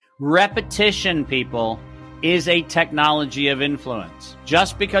Repetition, people, is a technology of influence.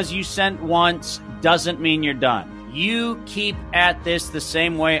 Just because you sent once doesn't mean you're done. You keep at this the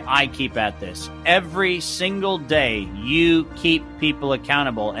same way I keep at this. Every single day, you keep people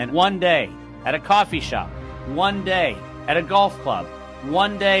accountable. And one day at a coffee shop, one day at a golf club,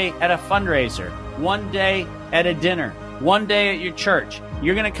 one day at a fundraiser, one day at a dinner, one day at your church,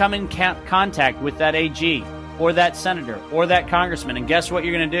 you're going to come in contact with that AG or that senator or that congressman. And guess what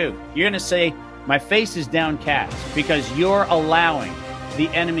you're going to do? You're going to say, my face is downcast, because you're allowing the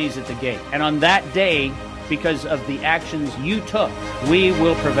enemies at the gate. And on that day, because of the actions you took, we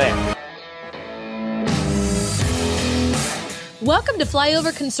will prevail. Welcome to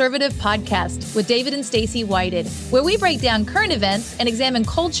Flyover Conservative Podcast with David and Stacey Whited, where we break down current events and examine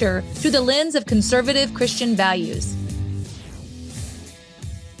culture through the lens of conservative Christian values.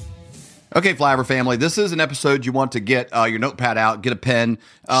 Okay, Flyover family, this is an episode you want to get your notepad out, get a pen.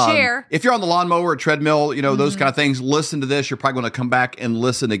 Share. If you're on the lawnmower or treadmill, those kind of things, listen to this. You're probably going to come back and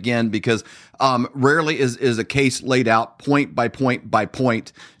listen again, because rarely is a case laid out point by point by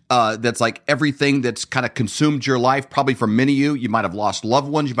point. That's like everything that's kind of consumed your life. Probably for many of you, you might have lost loved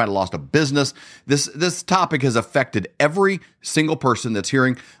ones. You might have lost a business. This topic has affected every single person that's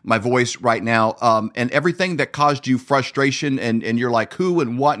hearing my voice right now. And everything that caused you frustration and you're like, who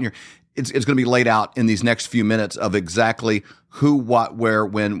and what, and it's going to be laid out in these next few minutes of exactly who, what, where,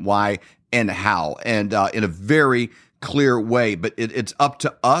 when, why, and how, and in a very clear way. But it's up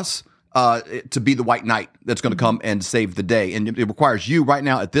to us to be the white knight that's going to come and save the day. And it requires you right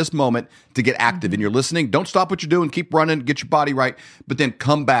now at this moment to get active. And you're listening. Don't stop what you're doing. Keep running. Get your body right. But then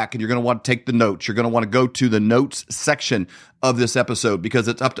come back, and you're going to want to take the notes. You're going to want to go to the notes section of this episode, because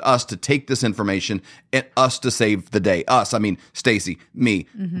it's up to us to take this information and us to save the day. Us, I mean, Stacey, me,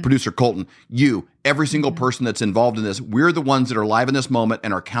 producer Colton, you, every single person that's involved in this. We're the ones that are live in this moment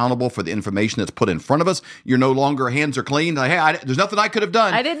and are accountable for the information that's put in front of us. You're no longer hands are clean. Like, hey, there's nothing I could have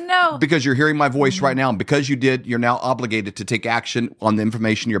done. I didn't know. Because you're hearing my voice right now. And because you did, you're now obligated to take action on the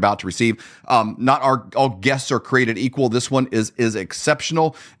information you're about to receive. Not all guests are created equal. This one is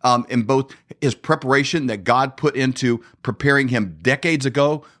exceptional in both his preparation that God put into preparing him decades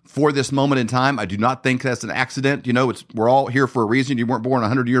ago for this moment in time. I do not think that's an accident. We're all here for a reason. You weren't born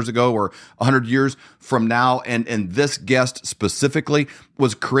 100 years ago or 100 years from now. And this guest specifically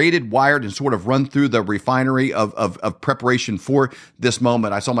was created, wired, and sort of run through the refinery of preparation for this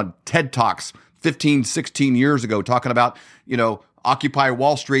moment. I saw him on TED Talks 15, 16 years ago talking about, Occupy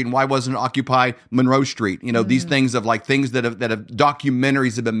Wall Street, and why wasn't it Occupy Monroe Street? These things of like things that have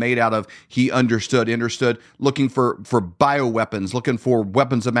documentaries have been made out of. He understood looking for bioweapons, looking for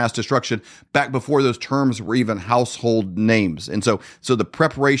weapons of mass destruction back before those terms were even household names. And so the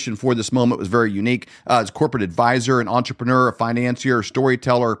preparation for this moment was very unique. As a corporate advisor, an entrepreneur, a financier, a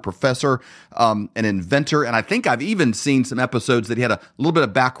storyteller, a professor, an inventor. And I think I've even seen some episodes that he had a little bit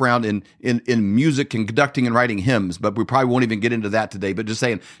of background in music and conducting and writing hymns, but we probably won't even get into that today. But just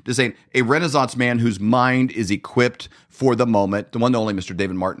saying a Renaissance man whose mind is equipped for the moment, the one, the only Mr.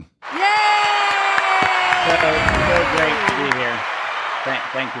 David Martin. Yay! So great to be here.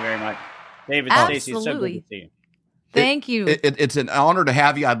 Thank you very much. David, Stacey, it's so good to see you. Thank you. It's an honor to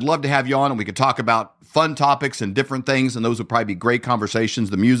have you. I'd love to have you on, and we could talk about fun topics and different things, and those would probably be great conversations,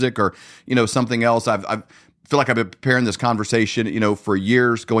 the music or, something else. I feel like I've been preparing this conversation, for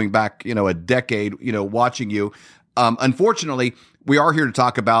years, going back, a decade, watching you. Unfortunately, we are here to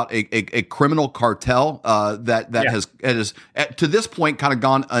talk about a criminal cartel that has to this point kind of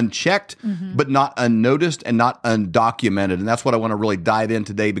gone unchecked, but not unnoticed and not undocumented. And that's what I want to really dive in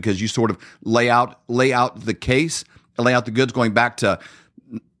today, because you sort of lay out the case, lay out the goods going back to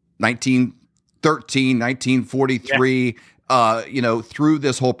 1913, 1943. Yeah. Through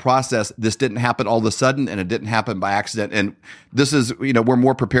this whole process, this didn't happen all of a sudden, and it didn't happen by accident. And this is, we're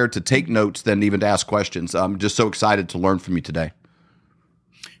more prepared to take notes than even to ask questions. I'm just so excited to learn from you today.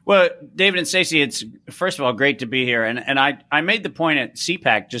 Well, David and Stacey, it's first of all great to be here. And I made the point at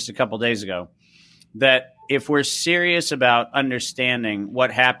CPAC just a couple days ago that if we're serious about understanding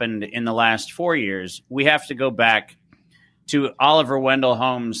what happened in the last 4 years, we have to go back to Oliver Wendell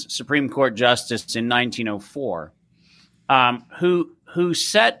Holmes, Supreme Court Justice in 1904. Who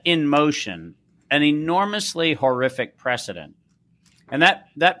set in motion an enormously horrific precedent. And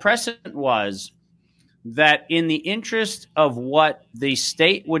that precedent was that in the interest of what the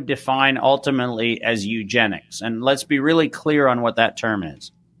state would define ultimately as eugenics, and let's be really clear on what that term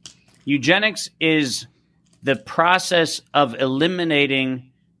is. Eugenics is the process of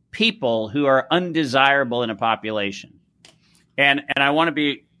eliminating people who are undesirable in a population. And I want to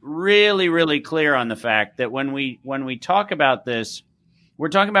be really, really clear on the fact that when we talk about this, We're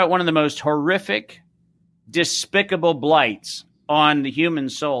talking about one of the most horrific, despicable blights on the human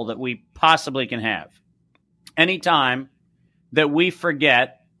soul that we possibly can have. Anytime that we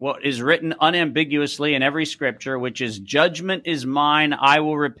forget what is written unambiguously in every scripture, which is judgment is mine, I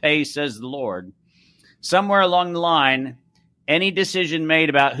will repay, says the Lord. Somewhere along the line, any decision made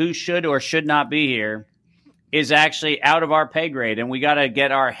about who should or should not be here is actually out of our pay grade, and we got to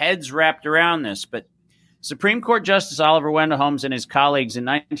get our heads wrapped around this. But Supreme Court Justice Oliver Wendell Holmes and his colleagues in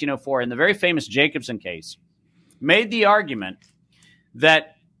 1904, in the very famous Jacobson case, made the argument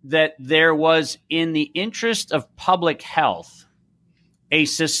that there was, in the interest of public health, a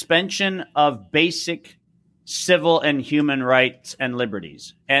suspension of basic civil and human rights and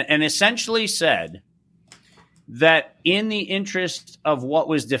liberties, and essentially said that in the interest of what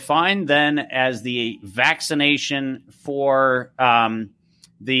was defined then as the vaccination for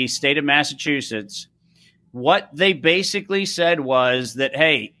the state of Massachusetts, what they basically said was that,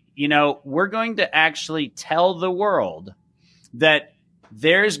 hey, we're going to actually tell the world that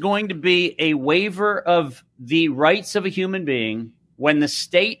there's going to be a waiver of the rights of a human being when the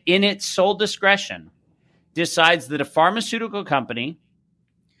state, in its sole discretion, decides that a pharmaceutical company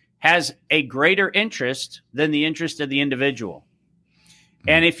has a greater interest than the interest of the individual.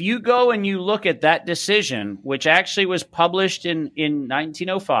 And if you go and you look at that decision, which actually was published in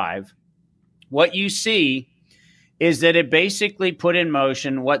 1905, what you see is that it basically put in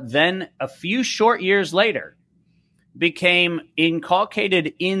motion what then, a few short years later, became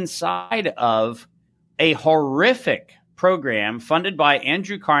inculcated inside of a horrific program funded by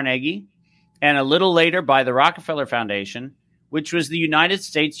Andrew Carnegie and a little later by the Rockefeller Foundation, which was the United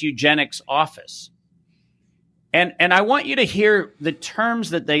States Eugenics Office. And I want you to hear the terms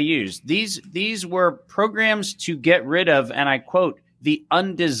that they used. These were programs to get rid of, and I quote, the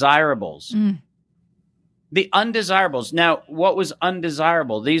undesirables. The undesirables. Now, what was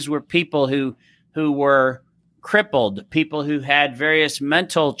undesirable? These were people who were crippled, people who had various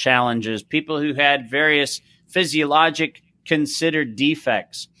mental challenges, people who had various physiologic considered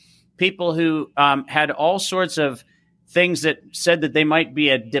defects, people who had all sorts of things that said that they might be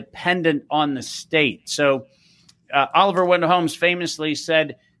a dependent on the state. So Oliver Wendell Holmes famously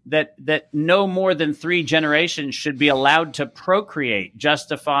said that no more than 3 generations should be allowed to procreate,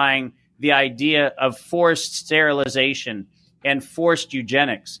 justifying the idea of forced sterilization and forced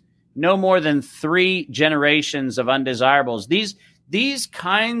eugenics. No more than 3 generations of undesirables. These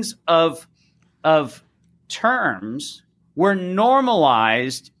kinds of terms were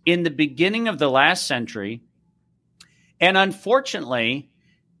normalized in the beginning of the last century. And unfortunately,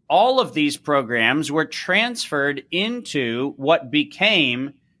 all of these programs were transferred into what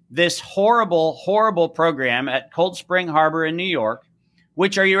became this horrible, horrible program at Cold Spring Harbor in New York,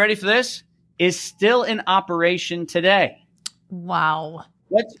 which, are you ready for this, is still in operation today. Wow.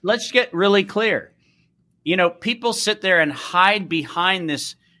 Let's get really clear. People sit there and hide behind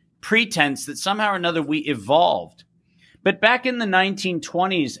this pretense that somehow or another we evolved. But back in the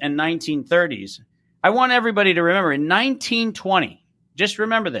 1920s and 1930s, I want everybody to remember, in 1920, just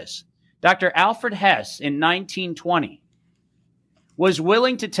remember this, Dr. Alfred Hess in 1920 was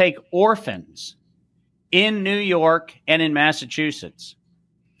willing to take orphans in New York and in Massachusetts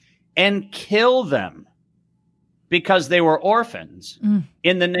and kill them because they were orphans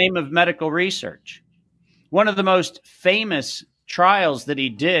in the name of medical research. One of the most famous trials that he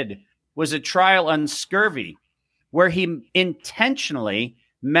did was a trial on scurvy, where he intentionally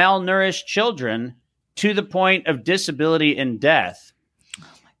malnourished children to the point of disability and death.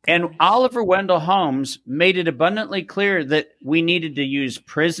 And Oliver Wendell Holmes made it abundantly clear that we needed to use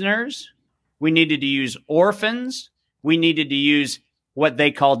prisoners, we needed to use orphans, we needed to use what they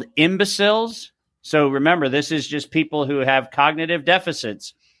called imbeciles. So remember, this is just people who have cognitive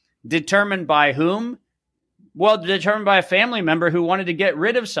deficits. Determined by whom? Well, determined by a family member who wanted to get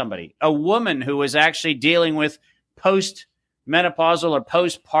rid of somebody, a woman who was actually dealing with post-menopausal or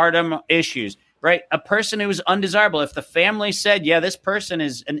postpartum issues, right? A person who was undesirable. If the family said, yeah, this person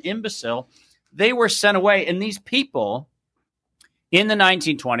is an imbecile, they were sent away. And these people in the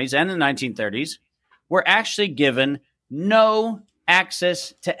 1920s and the 1930s were actually given no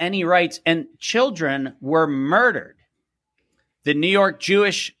access to any rights, and children were murdered. The New York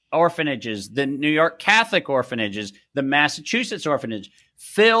Jewish orphanages, the New York Catholic orphanages, the Massachusetts orphanage,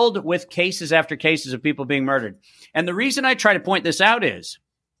 filled with cases after cases of people being murdered. And the reason I try to point this out is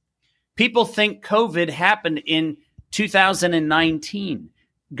people think COVID happened in 2019,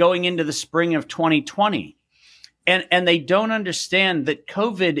 going into the spring of 2020. And they don't understand that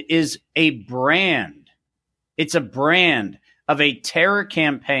COVID is a brand. It's a brand of a terror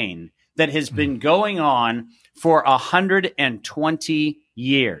campaign that has been going on for 120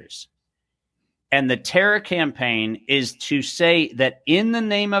 years. And the terror campaign is to say that in the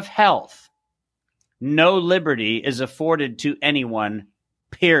name of health, no liberty is afforded to anyone,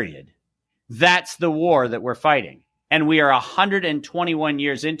 period. That's the war that we're fighting. And we are 121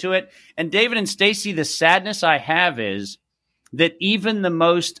 years into it. And David and Stacey, the sadness I have is that even the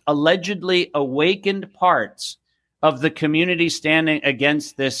most allegedly awakened parts of the community standing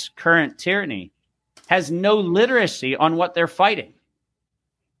against this current tyranny has no literacy on what they're fighting.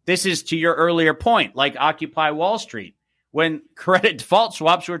 This is to your earlier point, like Occupy Wall Street, when credit default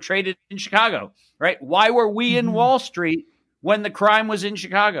swaps were traded in Chicago, right? Why were we in Wall Street when the crime was in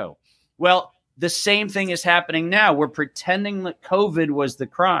Chicago? Well, the same thing is happening now. We're pretending that COVID was the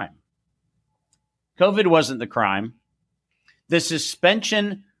crime. COVID wasn't the crime. The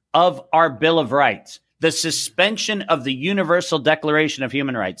suspension of our Bill of Rights, the suspension of the Universal Declaration of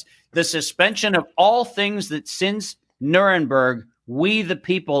Human Rights, the suspension of all things that since Nuremberg, we the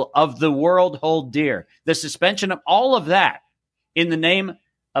people of the world hold dear, the suspension of all of that in the name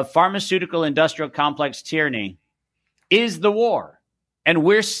of pharmaceutical industrial complex tyranny is the war. And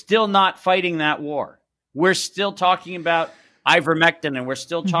we're still not fighting that war. We're still talking about ivermectin, and we're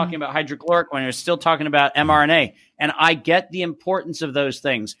still talking about hydrochloroquine, and we're still talking about mRNA. And I get the importance of those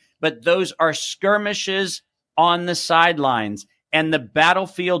things, but those are skirmishes on the sidelines. And the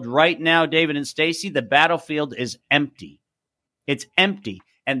battlefield right now, David and Stacey, the battlefield is empty. It's empty.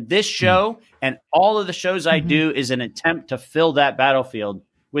 And this show and all of the shows I do is an attempt to fill that battlefield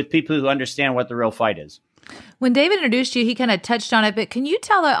with people who understand what the real fight is. When David introduced you, he kind of touched on it, but can you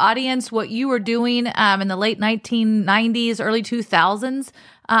tell the audience what you were doing in the late 1990s, early 2000s?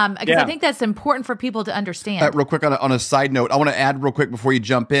 Because I think that's important for people to understand. Real quick, on a side note, I want to add real quick before you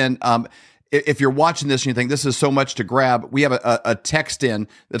jump in. If you're watching this and you think this is so much to grab, we have a text in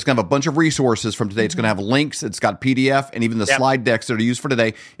that's going to have a bunch of resources from today. It's going to have links. It's got PDF and even the slide decks that are used for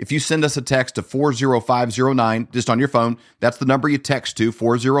today. If you send us a text to 40509, just on your phone, that's the number you text to,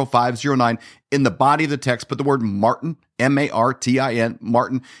 40509. In the body of the text, put the word Martin, Martin,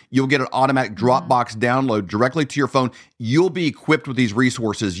 Martin. You'll get an automatic Dropbox download directly to your phone. You'll be equipped with these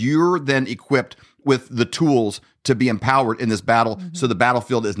resources. You're then equipped with the tools to be empowered in this battle. So the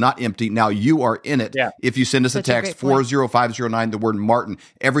battlefield is not empty. Now you are in it. If you send us a text, 40509, the word Martin,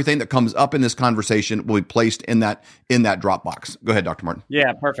 everything that comes up in this conversation will be placed in that Dropbox. Go ahead, Dr. Martin.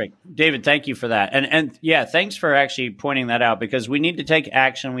 Yeah, perfect. David, thank you for that. And yeah, thanks for actually pointing that out, because we need to take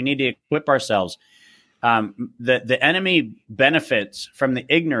action. We need to equip ourselves. The enemy benefits from the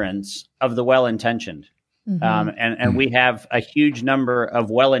ignorance of the well-intentioned. And we have a huge number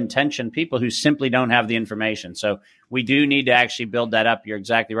of well-intentioned people who simply don't have the information. So we do need to actually build that up. You're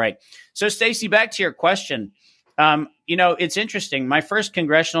exactly right. So Stacey, back to your question. It's interesting. My first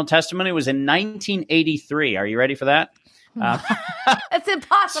congressional testimony was in 1983. Are you ready for that? It's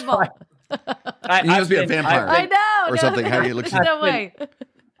impossible. You must be a vampire. I know. Or something. How do you look? No way.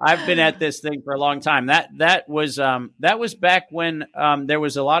 I've been at this thing for a long time. That was back when there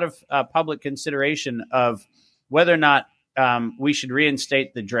was a lot of public consideration of whether or not we should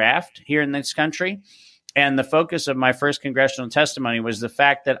reinstate the draft here in this country. And the focus of my first congressional testimony was the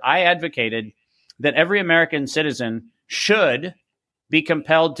fact that I advocated that every American citizen should be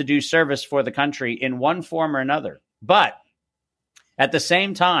compelled to do service for the country in one form or another. But at the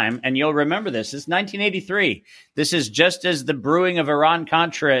same time, and you'll remember this, it's 1983. This is just as the brewing of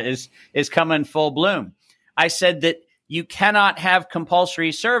Iran-Contra is coming full bloom. I said that you cannot have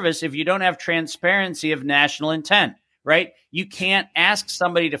compulsory service if you don't have transparency of national intent, right? You can't ask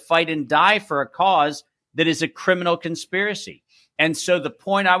somebody to fight and die for a cause that is a criminal conspiracy. And so the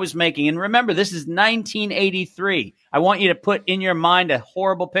point I was making, and remember, this is 1983. I want you to put in your mind a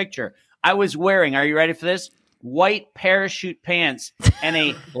horrible picture. I was wearing, are you ready for this? White parachute pants and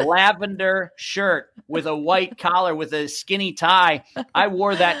a lavender shirt with a white collar with a skinny tie. I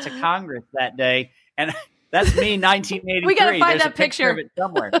wore that to Congress that day, and that's me, 1983. We got to find There's that a picture of it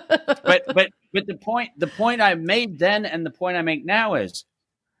somewhere. But the point I made then and the point I make now is,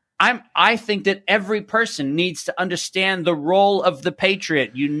 I think that every person needs to understand the role of the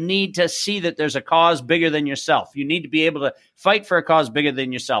patriot. You need to see that there's a cause bigger than yourself. You need to be able to fight for a cause bigger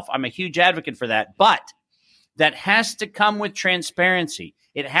than yourself. I'm a huge advocate for that, but that has to come with transparency.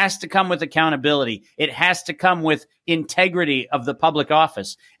 It has to come with accountability. It has to come with integrity of the public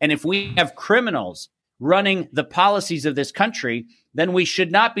office. And if we have criminals running the policies of this country, then we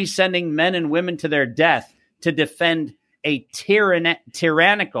should not be sending men and women to their death to defend a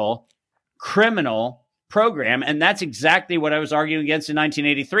tyrannical criminal program. And that's exactly what I was arguing against in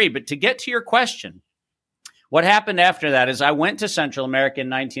 1983. But to get to your question, what happened after that is I went to Central America in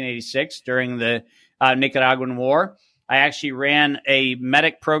 1986 during the Nicaraguan War. I actually ran a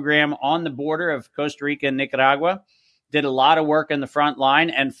medic program on the border of Costa Rica and Nicaragua, did a lot of work in the front line,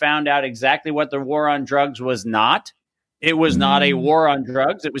 and found out exactly what the war on drugs was not. It was not a war on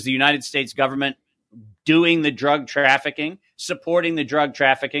drugs. It was the United States government doing the drug trafficking, supporting the drug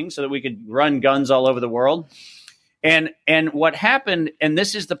trafficking so that we could run guns all over the world. And what happened, and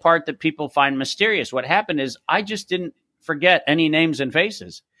this is the part that people find mysterious, what happened is I just didn't forget any names and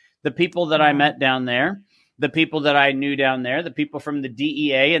faces. The people that I met down there, the people that I knew down there, the people from the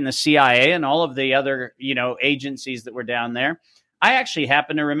DEA and the CIA and all of the other, agencies that were down there. I actually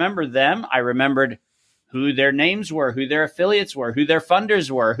happened to remember them. I remembered who their names were, who their affiliates were, who their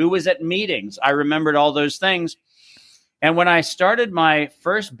funders were, who was at meetings. I remembered all those things. And when I started my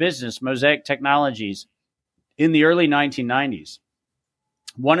first business, Mosaic Technologies, in the early 1990s,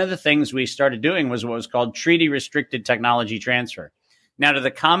 one of the things we started doing was what was called treaty restricted technology transfer. Now, to the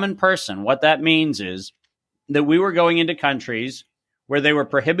common person, what that means is that we were going into countries where they were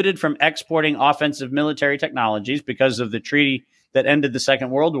prohibited from exporting offensive military technologies because of the treaty that ended the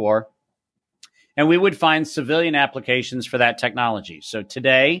Second World War. And we would find civilian applications for that technology. So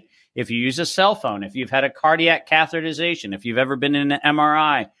today, if you use a cell phone, if you've had a cardiac catheterization, if you've ever been in an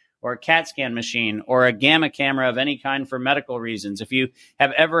MRI or a CAT scan machine or a gamma camera of any kind for medical reasons, if you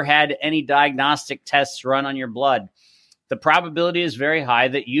have ever had any diagnostic tests run on your blood, the probability is very high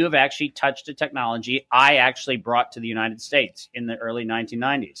that you have actually touched a technology I actually brought to the United States in the early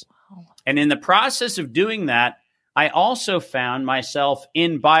 1990s. Wow. And in the process of doing that, I also found myself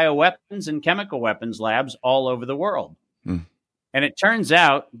in bioweapons and chemical weapons labs all over the world. And it turns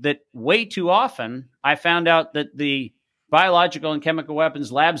out that way too often, I found out that the biological and chemical weapons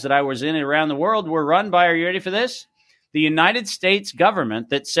labs that I was in around the world were run by, are you ready for this? The United States government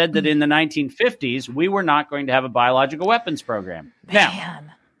that said that in the 1950s, we were not going to have a biological weapons program. Now,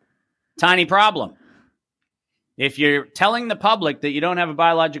 tiny problem. If you're telling the public that you don't have a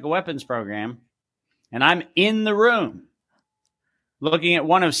biological weapons program, and I'm in the room looking at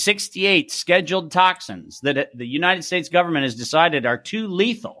one of 68 scheduled toxins that the United States government has decided are too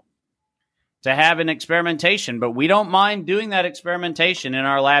lethal to have an experimentation, but we don't mind doing that experimentation in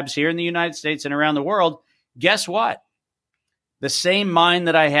our labs here in the United States and around the world, guess what? The same mind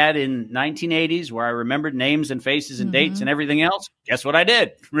that I had in 1980s where I remembered names and faces and dates and everything else, guess what I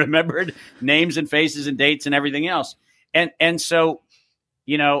did? Remembered names and faces and dates and everything else. And so,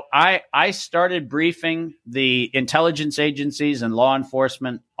 I started briefing the intelligence agencies and law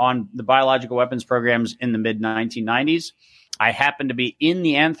enforcement on the biological weapons programs in the mid-1990s. I happened to be in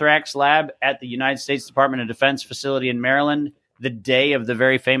the anthrax lab at the United States Department of Defense facility in Maryland the day of the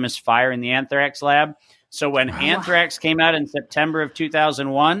very famous fire in the anthrax lab. So when anthrax came out in September of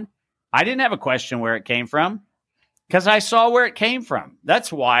 2001, I didn't have a question where it came from because I saw where it came from.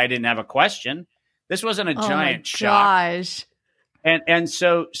 That's why I didn't have a question. This wasn't a giant shock. Gosh. And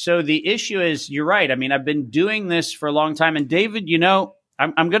so the issue is, you're right. I mean, I've been doing this for a long time. And David,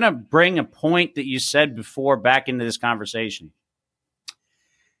 I'm going to bring a point that you said before back into this conversation.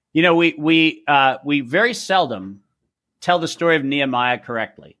 We very seldom tell the story of Nehemiah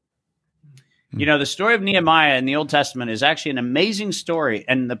correctly. The story of Nehemiah in the Old Testament is actually an amazing story.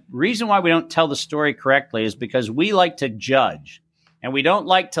 And the reason why we don't tell the story correctly is because we like to judge and we don't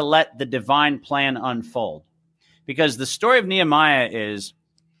like to let the divine plan unfold. Because the story of Nehemiah is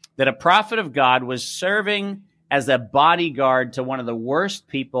that a prophet of God was serving as a bodyguard to one of the worst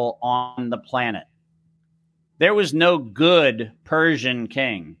people on the planet. There was no good Persian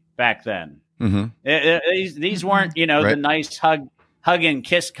king back then. These weren't, the nice hug and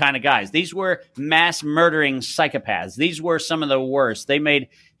kiss kind of guys. These were mass murdering psychopaths. These were some of the worst. They made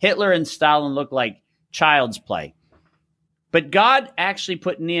Hitler and Stalin look like child's play. But God actually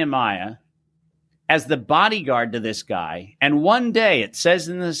put Nehemiah as the bodyguard to this guy. And one day, it says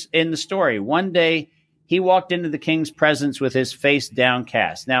in the story, one day he walked into the king's presence with his face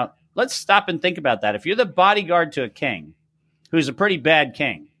downcast. Now, let's stop and think about that. If you're the bodyguard to a king who's a pretty bad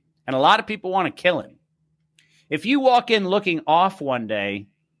king, and a lot of people want to kill him, if you walk in looking off one day,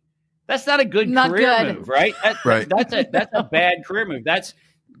 that's not a good career move, right? That's a bad career move. That's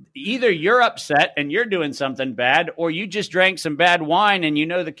either you're upset and you're doing something bad, or you just drank some bad wine and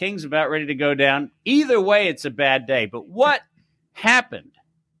the king's about ready to go down. Either way, it's a bad day. But what happened?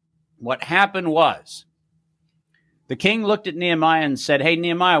 What happened was the king looked at Nehemiah and said, "Hey,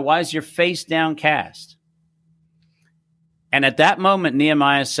 Nehemiah, why is your face downcast?" And at that moment,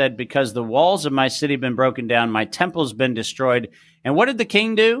 Nehemiah said, "Because the walls of my city have been broken down, my temple's been destroyed." And what did the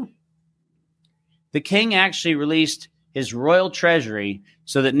king do? The king actually released his royal treasury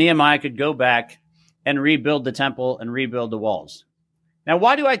so that Nehemiah could go back and rebuild the temple and rebuild the walls. Now,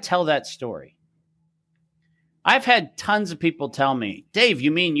 why do I tell that story? I've had tons of people tell me, Dave,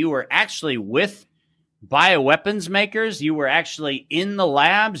 you mean you were actually with bioweapons makers? You were actually in the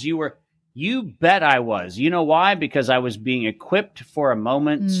labs? You bet I was. You know why? Because I was being equipped for a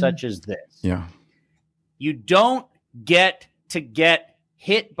moment such as this. Yeah. You don't get to get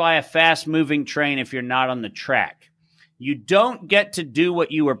hit by a fast-moving train if you're not on the track. You don't get to do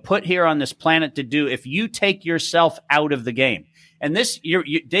what you were put here on this planet to do if you take yourself out of the game. And this,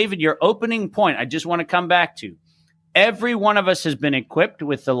 David, your opening point, I just want to come back to. Every one of us has been equipped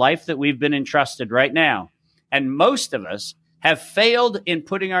with the life that we've been entrusted right now. And most of us have failed in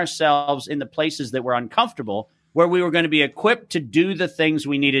putting ourselves in the places that were uncomfortable, where we were going to be equipped to do the things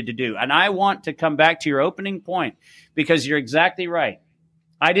we needed to do. And I want to come back to your opening point, because you're exactly right.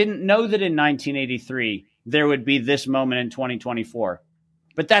 I didn't know that in 1983 there would be this moment in 2024,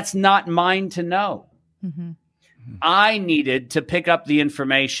 but that's not mine to know. Mm-hmm. I needed to pick up the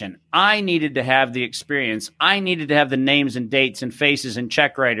information. I needed to have the experience. I needed to have the names and dates and faces and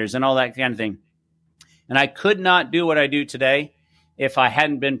check writers and all that kind of thing. And I could not do what I do today if I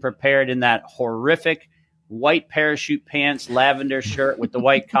hadn't been prepared in that horrific white parachute pants, lavender shirt with the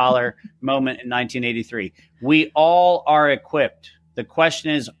white collar moment in 1983. We all are equipped. The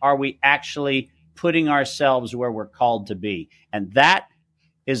question is, are we actually putting ourselves where we're called to be? And that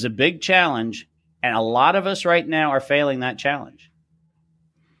is a big challenge. And a lot of us right now are failing that challenge.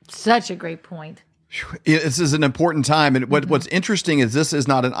 Such a great point. This is an important time. And what's interesting is this is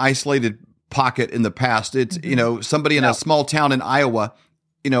not an isolated pocket in the past. It's, somebody in a small town in Iowa,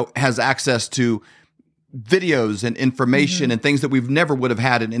 has access to videos and information and things that we've never would have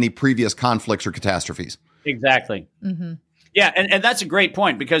had in any previous conflicts or catastrophes. Exactly. Mm-hmm. Yeah. And that's a great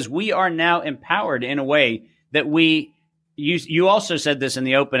point, because we are now empowered in a way that you also said this in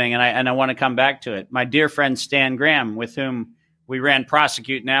the opening, and I want to come back to it. My dear friend Stan Graham, with whom we ran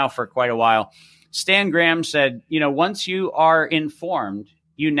Prosecute Now for quite a while, Stan Graham said, once you are informed,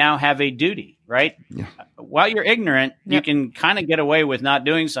 you now have a duty, right? Yeah. While you're ignorant, you can kind of get away with not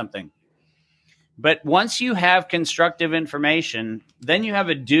doing something. But once you have constructive information, then you have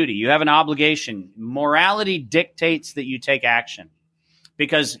a duty. You have an obligation. Morality dictates that you take action,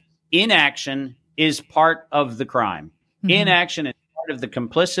 because inaction is part of the crime. Mm-hmm. Inaction is part of the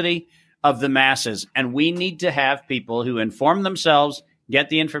complicity of the masses. And we need to have people who inform themselves, get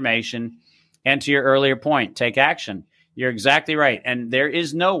the information, and to your earlier point, take action. You're exactly right. And there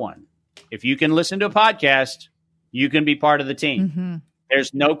is no one. If you can listen to a podcast, you can be part of the team. Mm-hmm.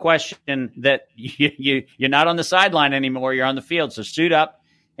 There's no question that you're not on the sideline anymore. You're on the field. So suit up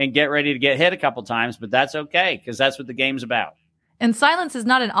and get ready to get hit a couple times. But that's okay, because that's what the game's about. And silence is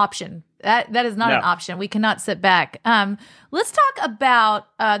not an option. That is not an option. We cannot sit back. Let's talk about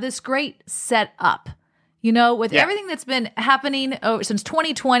this great setup. With everything that's been happening since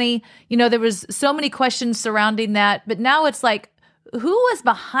 2020, there was so many questions surrounding that. But now it's like, who was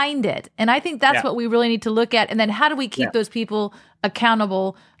behind it? And I think that's what we really need to look at. And then how do we keep those people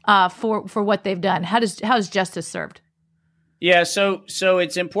accountable for what they've done? How is justice served? Yeah, so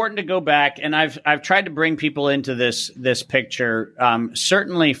it's important to go back, and I've tried to bring people into this picture.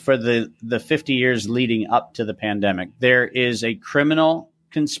 Certainly for the 50 years leading up to the pandemic, there is a criminal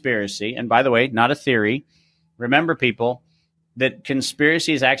conspiracy, and by the way, not a theory. Remember, people, that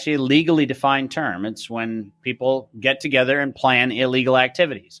conspiracy is actually a legally defined term. It's when people get together and plan illegal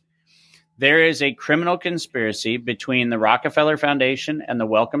activities. There is a criminal conspiracy between the Rockefeller Foundation and the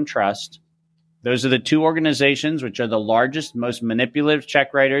Wellcome Trust. Those are the two organizations which are the largest, most manipulative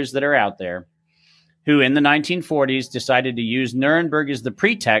check writers that are out there, who in the 1940s decided to use Nuremberg as the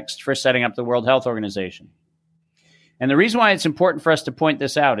pretext for setting up the World Health Organization. And the reason why it's important for us to point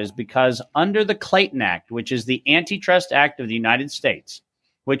this out is because under the Clayton Act, which is the Antitrust Act of the United States,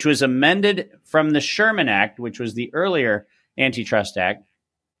 which was amended from the Sherman Act, which was the earlier Antitrust Act,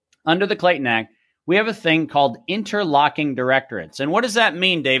 under the Clayton Act, we have a thing called interlocking directorates. And what does that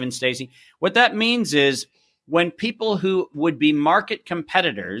mean, Dave and Stacey? What that means is when people who would be market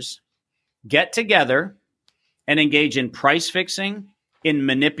competitors get together and engage in price fixing, in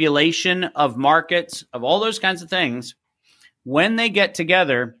manipulation of markets, of all those kinds of things, when they get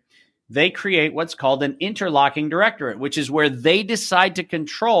together, they create what's called an interlocking directorate, which is where they decide to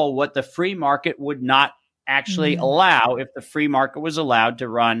control what the free market would not actually allow if the free market was allowed to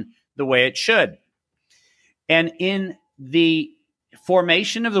run the way it should. And in the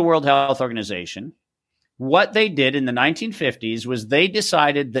formation of the World Health Organization, what they did in the 1950s was they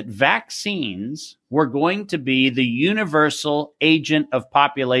decided that vaccines were going to be the universal agent of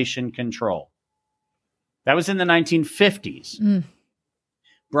population control. That was in the 1950s.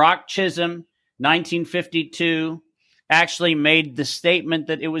 Brock Chisholm, 1952, actually made the statement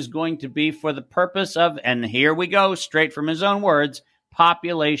that it was going to be for the purpose of, and here we go, straight from his own words,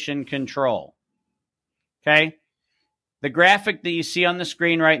 population control. Okay? The graphic that you see on the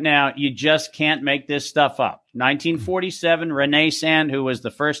screen right now, you just can't make this stuff up. 1947, Rene Sand, who was the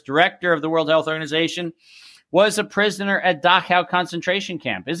first director of the World Health Organization, was a prisoner at Dachau concentration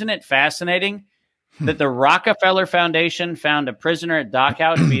camp. Isn't it fascinating that the Rockefeller Foundation found a prisoner at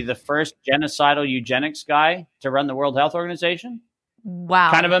Dachau to be the first genocidal eugenics guy to run the World Health Organization?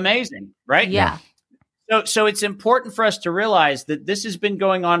 Wow. Kind of amazing, right? Yeah. So it's important for us to realize that this has been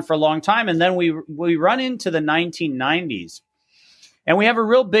going on for a long time. And then we run into the 1990s and we have a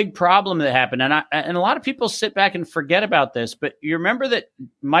real big problem that happened. And a lot of people sit back and forget about this. But you remember that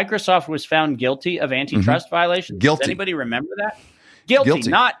Microsoft was found guilty of antitrust violations? Guilty. Does anybody remember that? Guilty.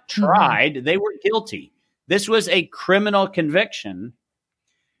 Not tried. They were guilty. This was a criminal conviction.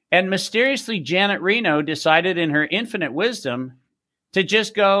 And mysteriously, Janet Reno decided in her infinite wisdom to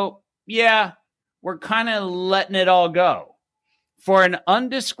just go, yeah, we're kind of letting it all go for an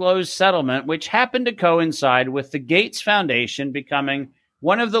undisclosed settlement, which happened to coincide with the Gates Foundation becoming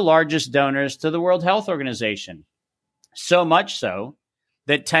one of the largest donors to the World Health Organization. So much so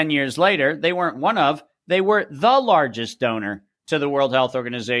that 10 years later, they weren't they were the largest donor to the World Health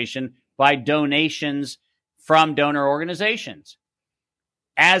Organization by donations from donor organizations.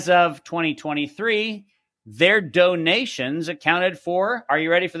 As of 2023, their donations accounted for, are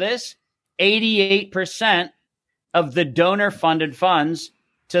you ready for this? 88% of the donor-funded funds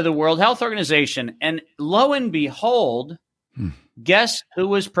to the World Health Organization. And lo and behold, guess who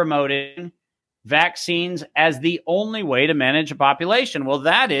was promoting vaccines as the only way to manage a population? Well,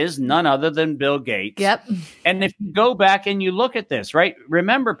 that is none other than Bill Gates. Yep. And if you go back and you look at this, right?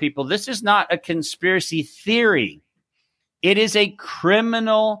 Remember, people, this is not a conspiracy theory. It is a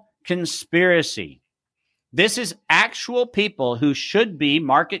criminal conspiracy. This is actual people who should be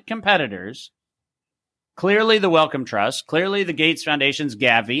market competitors. Clearly the Wellcome Trust, clearly the Gates Foundation's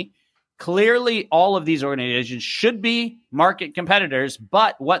Gavi, clearly all of these organizations should be market competitors,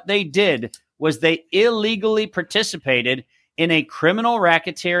 but what they did was they illegally participated in a criminal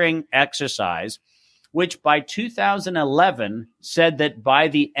racketeering exercise, which by 2011 said that by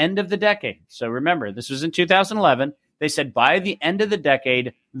the end of the decade, so remember, this was in 2011, they said by the end of the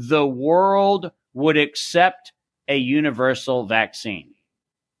decade, the world would accept a universal vaccine.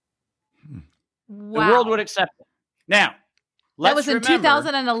 Wow. The world would accept it. Now, that was in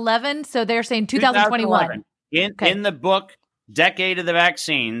 2011, so they're saying 2021. In the book, Decade of the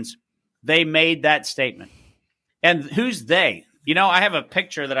Vaccines, they made that statement. And who's they? You know, I have a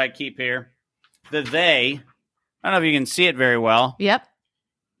picture that I keep here. The they, I don't know if you can see it very well. Yep.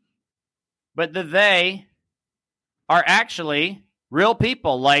 But the they are actually real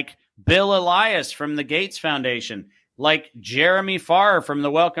people like Bill Elias from the Gates Foundation, like Jeremy Farr from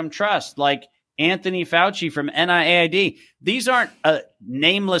the Wellcome Trust, like Anthony Fauci from NIAID. These aren't a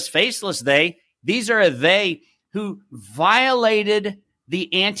nameless, faceless they. These are a they who violated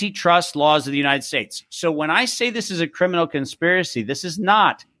the antitrust laws of the United States. So when I say this is a criminal conspiracy, this is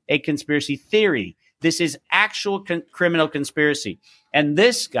not a conspiracy theory. This is actual criminal conspiracy. And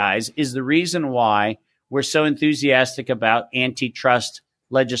this, guys, is the reason why we're so enthusiastic about antitrust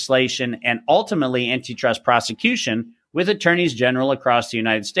legislation and ultimately antitrust prosecution with attorneys general across the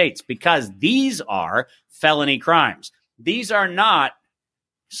United States, because these are felony crimes. These are not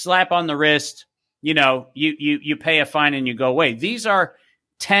slap on the wrist, you pay a fine and you go away. These are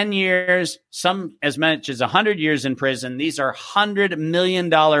 10 years, some as much as 100 years in prison. These are $100 million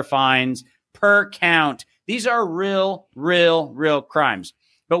fines per count. These are real crimes.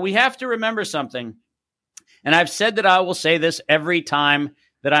 But we have to remember something. And I've said that I will say this every time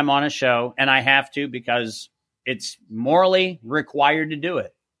that I'm on a show, and I have to because it's morally required to do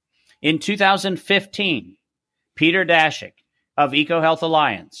it. In 2015, Peter Daszak of EcoHealth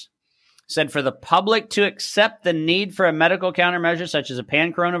Alliance said for the public to accept the need for a medical countermeasure such as a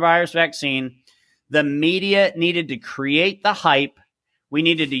pan-coronavirus vaccine, the media needed to create the hype. We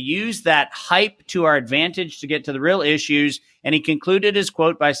needed to use that hype to our advantage to get to the real issues. And he concluded his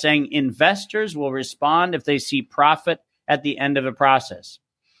quote by saying, investors will respond if they see profit at the end of a process.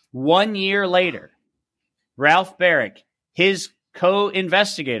 1 year later, Ralph Baric, his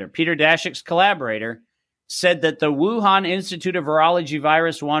co-investigator, Peter Daszak's collaborator, said that the Wuhan Institute of Virology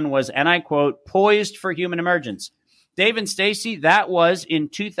Virus 1 was, and I quote, poised for human emergence. Dave and Stacey, that was in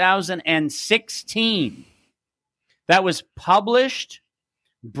 2016. That was published,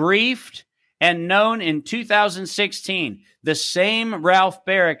 briefed, and known in 2016. The same Ralph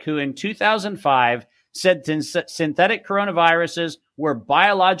Baric who in 2005 said synthetic coronaviruses were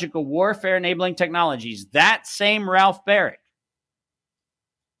biological warfare enabling technologies. That same Ralph Baric.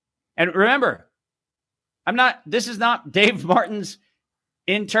 And remember, this is not Dave Martin's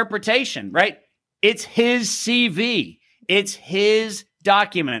interpretation, right? It's his CV. It's his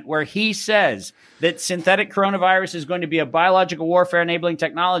document where he says that synthetic coronavirus is going to be a biological warfare enabling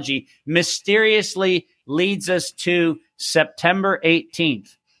technology, mysteriously leads us to September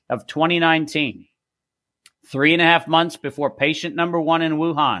 18th of 2019. 3.5 months before patient number 1 in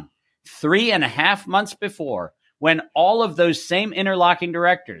Wuhan. 3.5 months before, when all of those same interlocking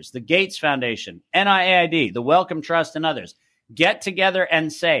directors, the Gates Foundation, NIAID, the Wellcome Trust, and others, get together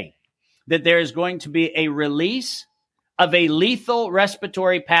and say that there is going to be a release of a lethal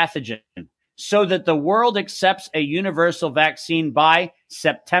respiratory pathogen so that the world accepts a universal vaccine by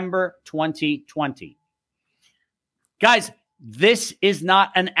September 2020. Guys, this is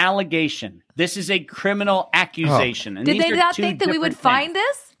not an allegation. This is a criminal accusation. And did they not think that we would find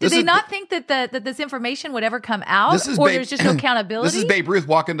this? Did they not think that this information would ever come out? There's just no accountability? This is Babe Ruth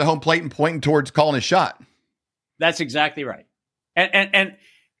walking to home plate and pointing towards calling his shot. That's exactly right. And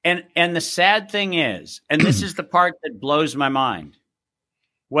the sad thing is, and this is the part that blows my mind,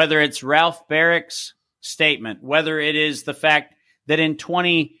 whether it's Ralph Baric's statement, whether it is the fact that in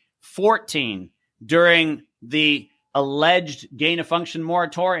 2014, during the alleged gain-of-function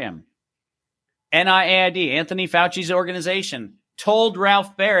moratorium, NIAID, Anthony Fauci's organization, told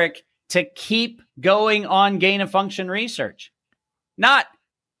Ralph Baric to keep going on gain-of-function research. Not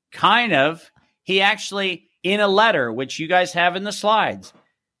kind of. He actually, in a letter, which you guys have in the slides,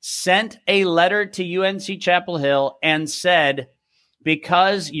 sent a letter to UNC Chapel Hill and said,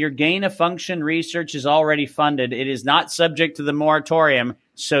 because your gain-of-function research is already funded, it is not subject to the moratorium,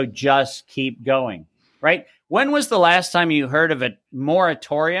 so just keep going, right? When was the last time you heard of a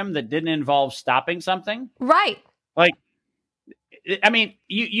moratorium that didn't involve stopping something? Right. Like, I mean,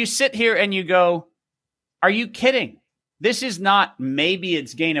 you sit here and you go, are you kidding? This is not maybe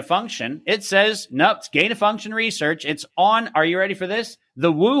it's gain of function. It says, no, it's gain of function research. It's on, are you ready for this?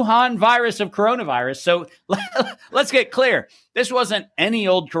 The Wuhan virus of coronavirus. So let's get clear. This wasn't any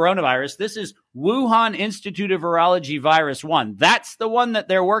old coronavirus. This is Wuhan Institute of Virology virus 1. That's the one that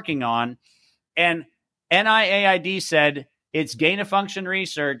they're working on. And NIAID said it's gain of function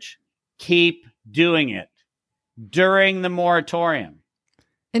research. Keep doing it during the moratorium.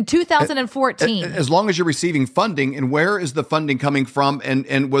 In 2014. As long as you're receiving funding, and where is the funding coming from?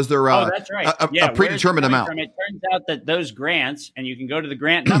 And was there that's right. a predetermined amount? From? It turns out that those grants, and you can go to the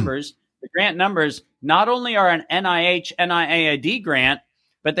grant numbers, the grant numbers not only are an NIH, NIAID grant,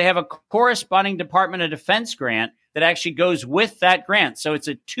 but they have a corresponding Department of Defense grant that actually goes with that grant. So it's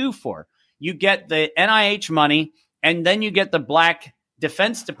a 2-for. You get the NIH money, and then you get the Black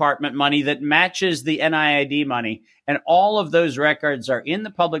Defense Department money that matches the NIAID money. And all of those records are in the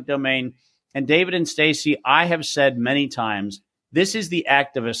public domain. And David and Stacey, I have said many times, this is the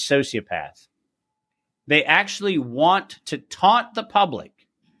act of a sociopath. They actually want to taunt the public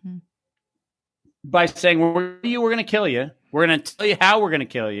by saying, we're going to kill you. We're going to tell you how we're going to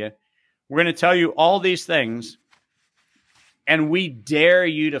kill you. We're going to tell you all these things. And we dare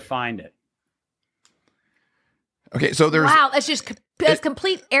you to find it. Okay, so there's that's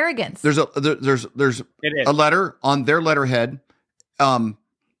complete arrogance. There's a letter on their letterhead, and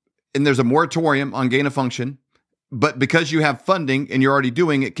there's a moratorium on gain of function. But because you have funding and you're already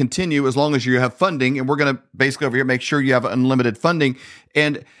doing it, continue as long as you have funding. And we're going to basically over here make sure you have unlimited funding.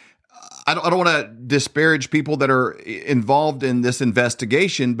 And I don't want to disparage people that are involved in this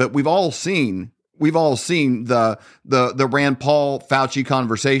investigation, but we've all seen the Rand Paul Fauci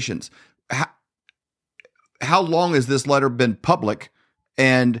conversations. How long has this letter been public?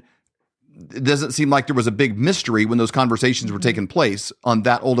 And it doesn't seem like there was a big mystery when those conversations were taking place on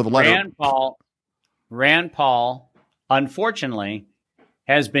that old of a letter. Rand Paul, unfortunately,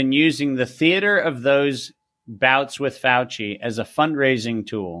 has been using the theater of those bouts with Fauci as a fundraising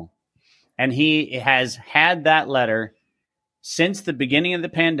tool. And he has had that letter since the beginning of the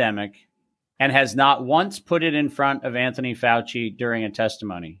pandemic and has not once put it in front of Anthony Fauci during a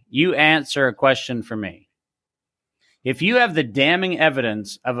testimony. You answer a question for me. If you have the damning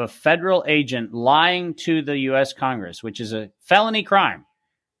evidence of a federal agent lying to the U.S. Congress, which is a felony crime,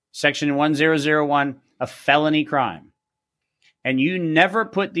 Section 1001, a felony crime, and you never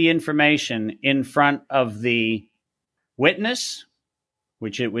put the information in front of the witness,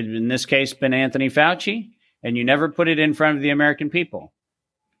 which it would in this case been Anthony Fauci, and you never put it in front of the American people,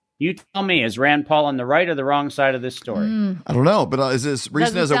 you tell me, is Rand Paul on the right or the wrong side of this story? I don't know, but as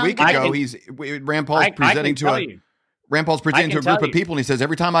recent as a week ago, Rand Paul's presenting to Rand Paul's presenting to a group of people, and he says,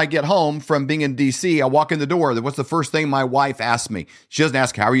 every time I get home from being in D.C., I walk in the door. What's the first thing my wife asks me? She doesn't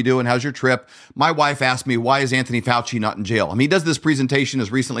ask, how are you doing? How's your trip? My wife asked me, why is Anthony Fauci not in jail? I mean, he does this presentation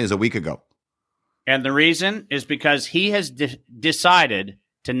as recently as a week ago. And the reason is because he has decided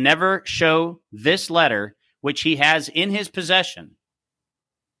to never show this letter, which he has in his possession,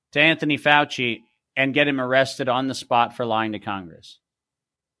 to Anthony Fauci and get him arrested on the spot for lying to Congress.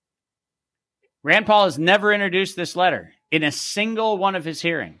 Rand Paul has never introduced this letter in a single one of his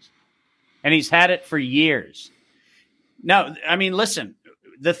hearings, and he's had it for years. No, I mean, listen,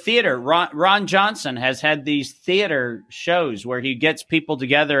 the theater, Ron Johnson has had these theater shows where he gets people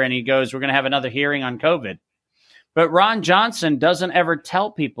together and he goes, we're going to have another hearing on COVID. But Ron Johnson doesn't ever tell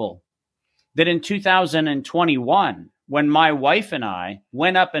people that in 2021, when my wife and I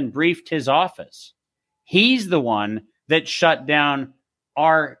went up and briefed his office, he's the one that shut down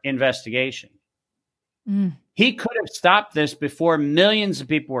our investigation. He could have stopped this before millions of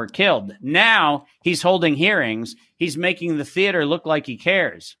people were killed. Now he's holding hearings. He's making the theater look like he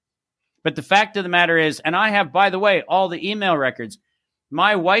cares. But the fact of the matter is, and I have, by the way, all the email records,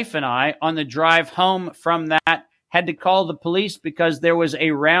 my wife and I, on the drive home from that, had to call the police because there was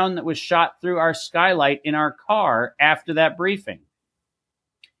a round that was shot through our skylight in our car after that briefing.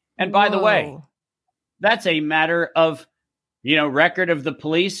 And by the way, that's a matter of, record of the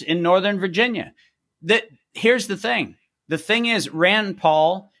police in Northern Virginia. Here's the thing. The thing is, Rand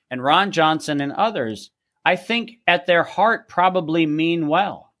Paul and Ron Johnson and others, I think at their heart probably mean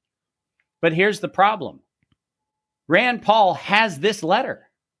well. But here's the problem. Rand Paul has this letter.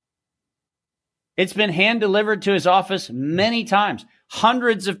 It's been hand-delivered to his office many times.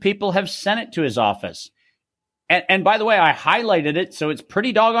 Hundreds of people have sent it to his office. And by the way, I highlighted it, so it's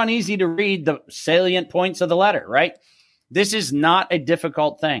pretty doggone easy to read the salient points of the letter, right? This is not a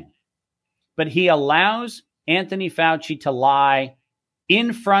difficult thing. But he allows Anthony Fauci to lie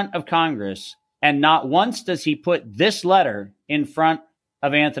in front of Congress, and not once does he put this letter in front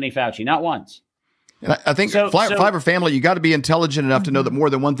of Anthony Fauci. Not once. And I think Flavor family, you got to be intelligent enough to know that more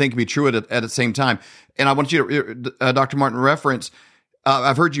than one thing can be true at the same time. And I want you to, Dr. Martin, reference,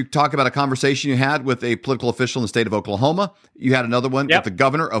 I've heard you talk about a conversation you had with a political official in the state of Oklahoma. You had another one with the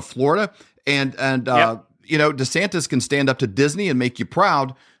governor of Florida. And DeSantis can stand up to Disney and make you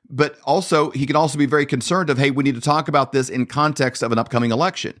proud, but also he can also be very concerned of, hey, we need to talk about this in context of an upcoming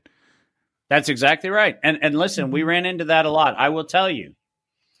election. That's exactly right. And listen, we ran into that a lot. I will tell you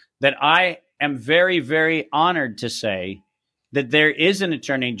that I am very, very honored to say that there is an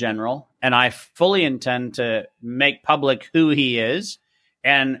attorney general, and I fully intend to make public who he is.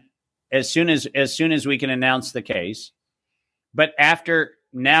 And as soon as we can announce the case, but after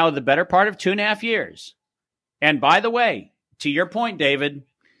now the better part of 2.5 years. And by the way, to your point, David,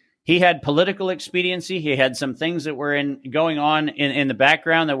 he had political expediency. He had some things that were going on in the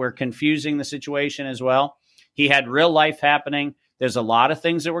background that were confusing the situation as well. He had real life happening. There's a lot of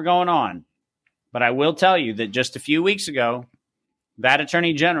things that were going on. But I will tell you that just a few weeks ago, that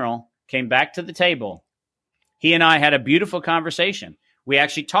attorney general came back to the table. He and I had a beautiful conversation. We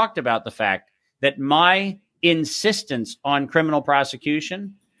actually talked about the fact that my insistence on criminal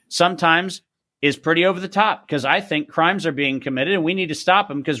prosecution sometimes is pretty over the top because I think crimes are being committed and we need to stop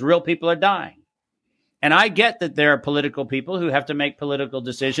them because real people are dying. And I get that there are political people who have to make political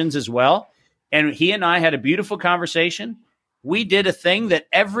decisions as well. And he and I had a beautiful conversation. We did a thing that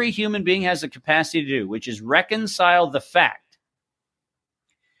every human being has the capacity to do, which is reconcile the fact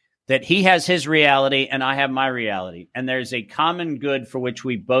that he has his reality and I have my reality. And there's a common good for which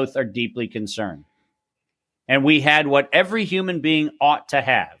we both are deeply concerned. And we had what every human being ought to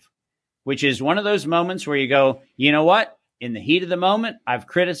have, which is one of those moments where you go, you know what? In the heat of the moment, I've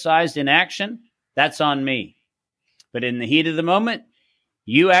criticized inaction. That's on me. But in the heat of the moment,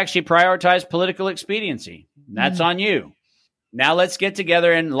 you actually prioritize political expediency. That's on you. Now let's get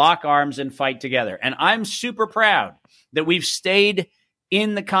together and lock arms and fight together. And I'm super proud that we've stayed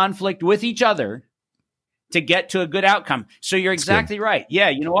in the conflict with each other to get to a good outcome. So you're exactly right. Yeah,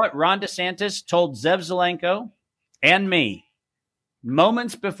 you know what? Ron DeSantis told Zev Zelenko and me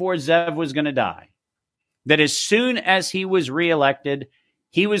moments before Zev was going to die that as soon as he was reelected,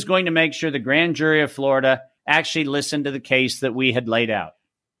 he was going to make sure the grand jury of Florida actually listened to the case that we had laid out.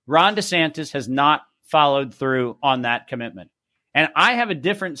 Ron DeSantis has not followed through on that commitment. And I have a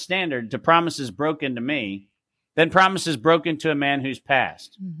different standard to promises broken to me than promises broken to a man who's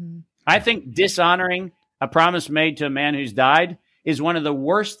passed. Mm-hmm. I think dishonoring a promise made to a man who's died is one of the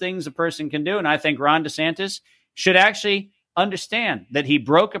worst things a person can do. And I think Ron DeSantis should actually understand that he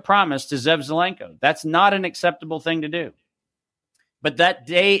broke a promise to Zev Zelenko. That's not an acceptable thing to do. But that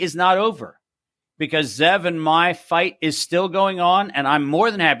day is not over because Zev and my fight is still going on. And I'm more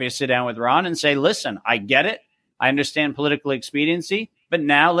than happy to sit down with Ron and say, listen, I get it. I understand political expediency, but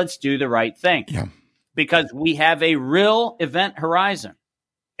now let's do the right thing. Yeah. Because we have a real event horizon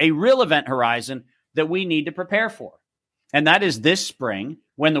that we need to prepare for. And that is this spring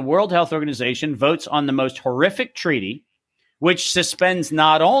when the World Health Organization votes on the most horrific treaty, which suspends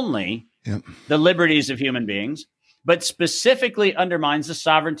not only the liberties of human beings, but specifically undermines the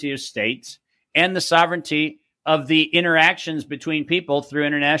sovereignty of states and the sovereignty of the interactions between people through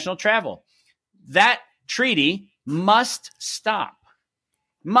international travel. That treaty must stop.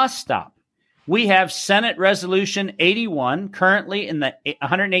 Must stop. We have Senate Resolution 81 currently in the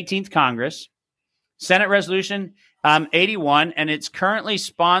 118th Congress. Senate Resolution 81, and it's currently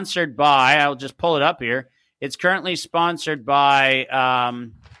sponsored by, I'll just pull it up here. It's currently sponsored by,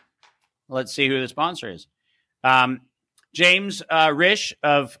 let's see who the sponsor is. James Risch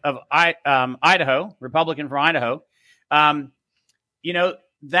of Idaho, Republican from Idaho.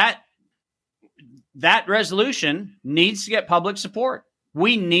 That resolution needs to get public support.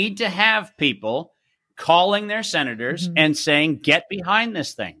 We need to have people calling their senators and saying, get behind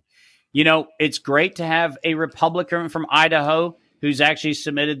this thing. It's great to have a Republican from Idaho who's actually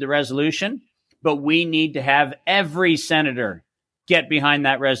submitted the resolution, but we need to have every senator get behind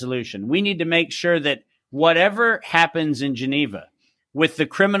that resolution. We need to make sure that whatever happens in Geneva with the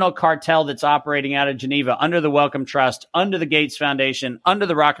criminal cartel that's operating out of Geneva under the Wellcome Trust, under the Gates Foundation, under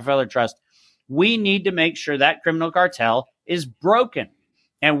the Rockefeller Trust, we need to make sure that criminal cartel is broken.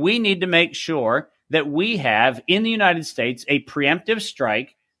 And we need to make sure that we have in the United States a preemptive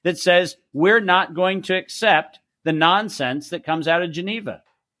strike that says we're not going to accept the nonsense that comes out of Geneva.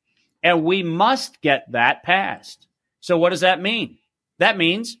 And we must get that passed. So what does that mean? That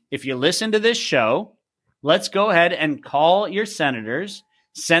means if you listen to this show, let's go ahead and call your senators,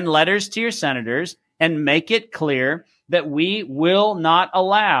 send letters to your senators, and make it clear that we will not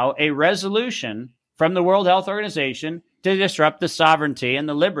allow a resolution from the World Health Organization to disrupt the sovereignty and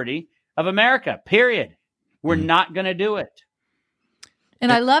the liberty of America, period. We're not going to do it.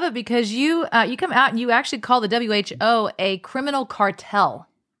 And I love it because you come out and you actually call the WHO a criminal cartel.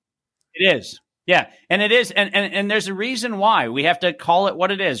 It is. Yeah. And it is. And there's a reason why we have to call it what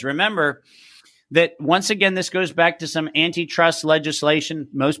it is. Remember that once again, this goes back to some antitrust legislation.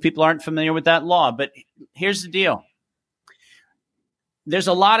 Most people aren't familiar with that law, but here's the deal. There's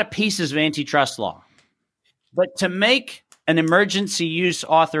a lot of pieces of antitrust law, but to make an emergency use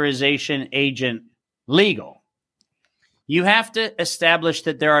authorization agent legal, you have to establish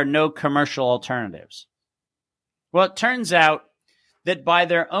that there are no commercial alternatives. Well, it turns out that by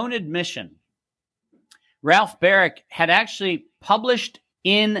their own admission, Ralph Baric had actually published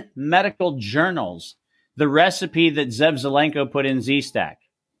in medical journals the recipe that Zev Zelenko put in Z-Stack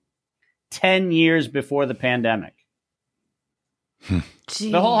 10 years before the pandemic.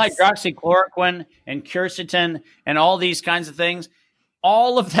 The whole hydroxychloroquine and quercetin and all these kinds of things,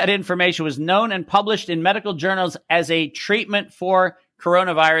 all of that information was known and published in medical journals as a treatment for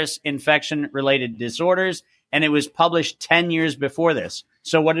coronavirus infection-related disorders, and it was published 10 years before this.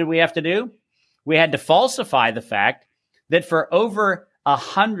 So what did we have to do? We had to falsify the fact that for over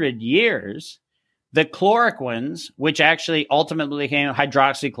 100 years, the chloroquines, which actually ultimately became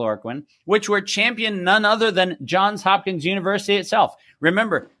hydroxychloroquine, which were championed none other than Johns Hopkins University itself.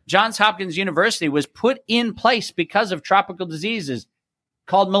 Remember, Johns Hopkins University was put in place because of tropical diseases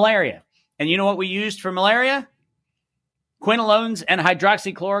called malaria. And you know what we used for malaria? Quinolones and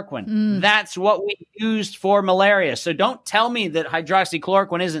hydroxychloroquine. That's what we used for malaria. So don't tell me that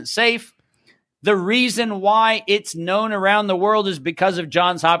hydroxychloroquine isn't safe. The reason why it's known around the world is because of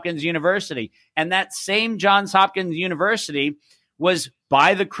Johns Hopkins University. And that same Johns Hopkins University was,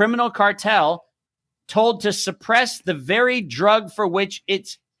 by the criminal cartel, told to suppress the very drug for which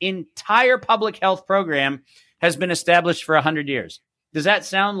its entire public health program has been established for 100 years. Does that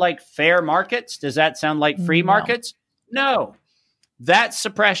sound like fair markets? Does that sound like free markets? No. That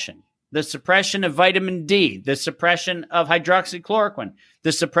suppression, the suppression of vitamin D, the suppression of hydroxychloroquine,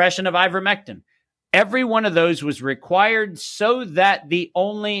 the suppression of ivermectin, every one of those was required so that the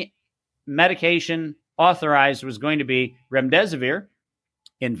only medication authorized was going to be remdesivir,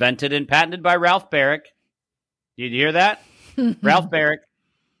 invented and patented by Ralph Baric. Did you hear that? Ralph Baric.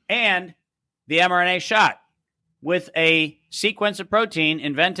 And the mRNA shot with a sequence of protein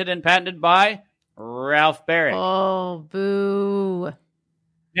invented and patented by Ralph Baric. Oh, boo.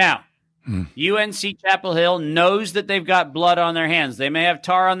 Now, UNC Chapel Hill knows that they've got blood on their hands. They may have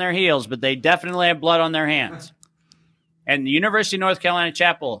tar on their heels, but they definitely have blood on their hands. And the University of North Carolina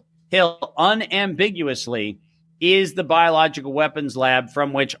Chapel Hill unambiguously is the biological weapons lab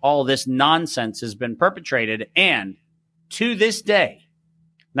from which all this nonsense has been perpetrated. And to this day,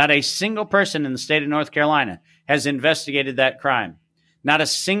 not a single person in the state of North Carolina has investigated that crime. Not a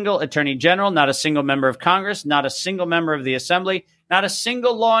single attorney general, not a single member of Congress, not a single member of the assembly, not a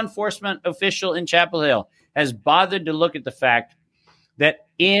single law enforcement official in Chapel Hill has bothered to look at the fact that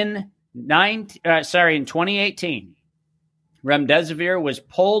in 2018, remdesivir was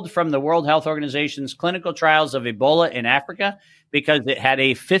pulled from the World Health Organization's clinical trials of Ebola in Africa because it had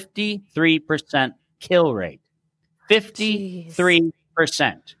a 53% kill rate. 53%.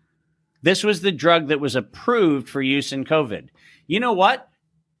 This was the drug that was approved for use in COVID. You know what?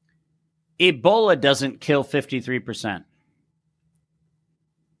 Ebola doesn't kill 53%.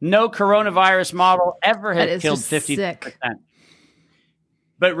 No coronavirus model ever has killed 53%.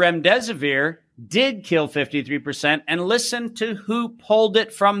 But remdesivir did kill 53%, and listen to who pulled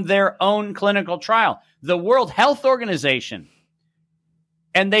it from their own clinical trial, the World Health Organization.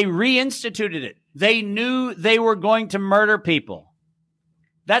 And they reinstituted it. They knew they were going to murder people.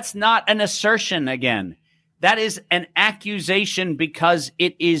 That's not an assertion again. That is an accusation because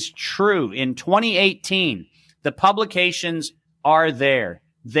it is true. In 2018, the publications are there.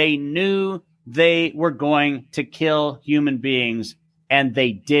 They knew they were going to kill human beings, and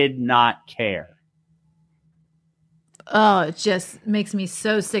they did not care. Oh, it just makes me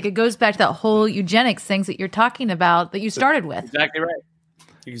so sick. It goes back to that whole eugenics things that you're talking about that you started with. Exactly right.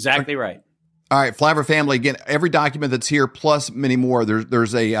 Exactly right. All right, Flavor family. Again, every document that's here, plus many more.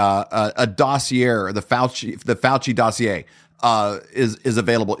 There's a dossier, the Fauci dossier is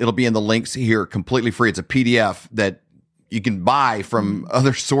available. It'll be in the links here, completely free. It's a PDF that you can buy from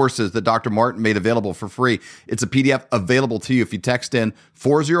other sources that Dr. Martin made available for free. It's a PDF available to you if you text in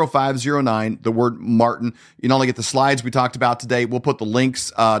 40509, the word Martin. You not only get the slides we talked about today, we'll put the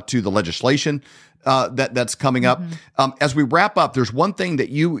links to the legislation that's coming up. As we wrap up, there's one thing that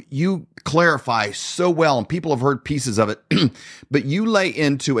you clarify so well, and people have heard pieces of it, but you lay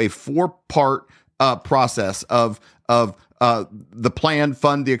into a 4-part process of the plan,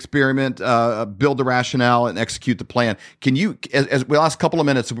 fund the experiment, build the rationale, and execute the plan. Can you, as we last couple of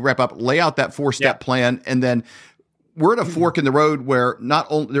minutes, we wrap up, lay out that 4-step plan, and then we're at a fork in the road where not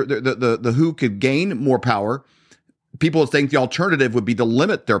only the WHO could gain more power. People think the alternative would be to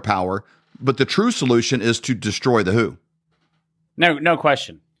limit their power, but the true solution is to destroy the WHO. No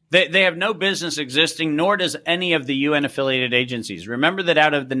question. They have no business existing, nor does any of the UN-affiliated agencies. Remember that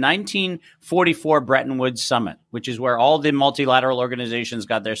out of the 1944 Bretton Woods Summit, which is where all the multilateral organizations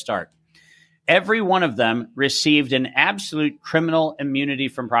got their start, every one of them received an absolute criminal immunity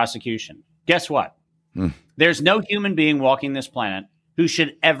from prosecution. Guess what? There's no human being walking this planet who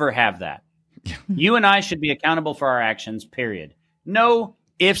should ever have that. You and I should be accountable for our actions, period. No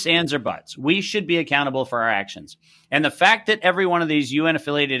ifs, ands, or buts. We should be accountable for our actions. And the fact that every one of these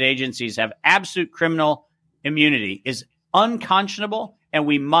UN-affiliated agencies have absolute criminal immunity is unconscionable, and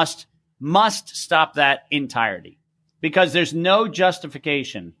we must stop that entirely. Because there's no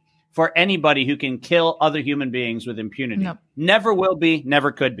justification for anybody who can kill other human beings with impunity. Nope. Never will be,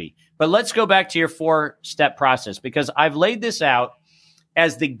 never could be. But let's go back to your 4-step process, because I've laid this out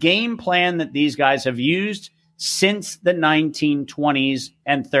as the game plan that these guys have used since the 1920s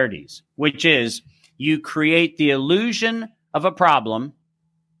and 30s, which is you create the illusion of a problem.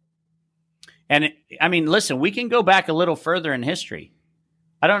 And listen, we can go back a little further in history.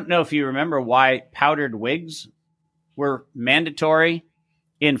 I don't know if you remember why powdered wigs were mandatory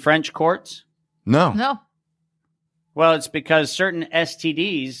in French courts. No. Well, it's because certain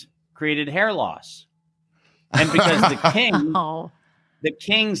STDs created hair loss. And because the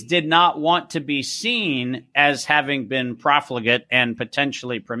kings did not want to be seen as having been profligate and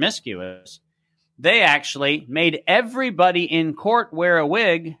potentially promiscuous, they actually made everybody in court wear a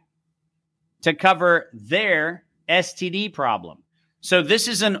wig to cover their STD problem. So this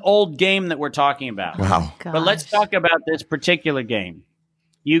is an old game that we're talking about. Wow. Gosh. But let's talk about this particular game.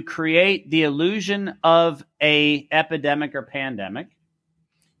 You create the illusion of a epidemic or pandemic.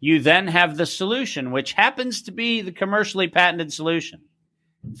 You then have the solution, which happens to be the commercially patented solution.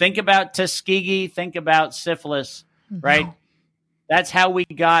 Think about Tuskegee, think about syphilis, right? That's how we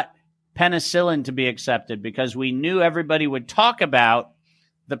got penicillin to be accepted, because we knew everybody would talk about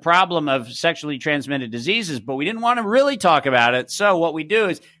the problem of sexually transmitted diseases, but we didn't want to really talk about it. So what we do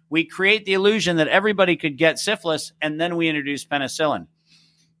is we create the illusion that everybody could get syphilis, and then we introduce penicillin.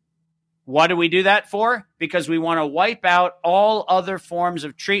 What do we do that for? Because we want to wipe out all other forms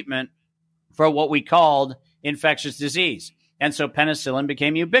of treatment for what we called infectious disease. And so penicillin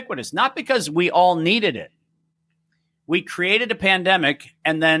became ubiquitous, not because we all needed it. We created a pandemic,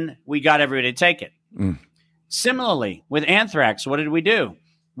 and then we got everybody to take it. Similarly, with anthrax, what did we do?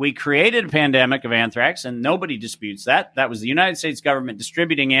 We created a pandemic of anthrax, and nobody disputes that. That was the United States government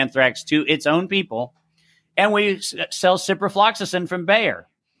distributing anthrax to its own people. And we sell ciprofloxacin from Bayer.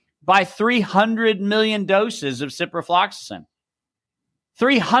 Buy 300 million doses of ciprofloxacin.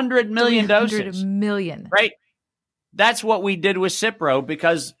 300 million 300 doses. million. Right? That's what we did with Cipro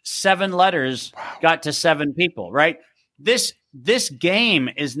because 7 letters got to 7 people, right? This game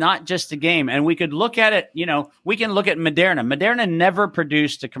is not just a game. And we could look at it, we can look at Moderna. Moderna never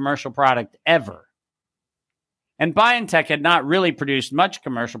produced a commercial product ever. And BioNTech had not really produced much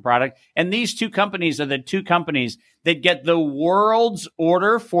commercial product. And these 2 companies are the 2 companies that get the world's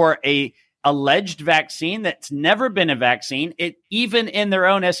order for a alleged vaccine that's never been a vaccine. It, even in their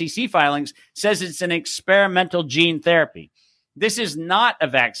own SEC filings, says it's an experimental gene therapy. This is not a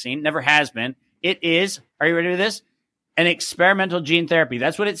vaccine, never has been. It is, are you ready for this? An experimental gene therapy.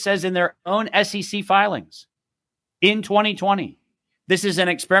 That's what it says in their own SEC filings in 2020. This is an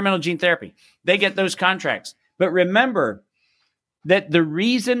experimental gene therapy. They get those contracts. But remember that the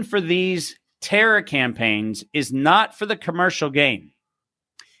reason for these terror campaigns is not for the commercial gain.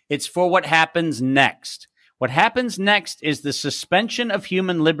 It's for what happens next. What happens next is the suspension of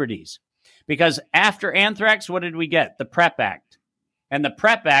human liberties. Because after anthrax, what did we get? The PrEP Act. And the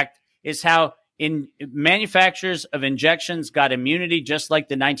PrEP Act is how manufacturers of injections got immunity, just like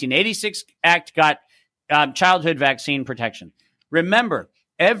the 1986 Act got childhood vaccine protection. Remember,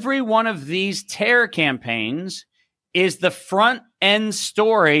 every one of these terror campaigns is the front end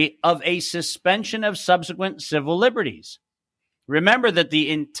story of a suspension of subsequent civil liberties. Remember that the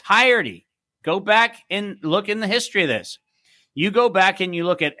entirety, go back and look in the history of this. You go back and you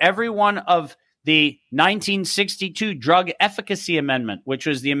look at every one of the 1962 Drug Efficacy Amendment, which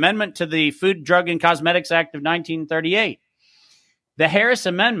was the amendment to the Food, Drug, and Cosmetics Act of 1938. The Harris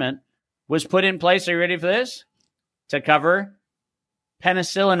Amendment was put in place, are you ready for this? To cover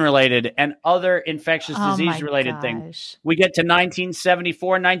penicillin-related and other infectious disease-related things. We get to 1974,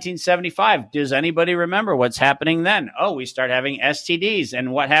 1975. Does anybody remember what's happening then? Oh, we start having STDs.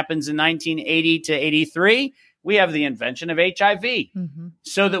 And what happens in 1980 to 83? We have the invention of HIV.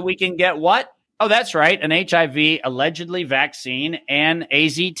 So that we can get what? Oh, that's right. An HIV allegedly vaccine and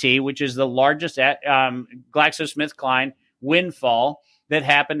AZT, which is the largest GlaxoSmithKline windfall that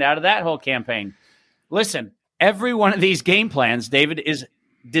happened out of that whole campaign. Listen, every one of these game plans, David, is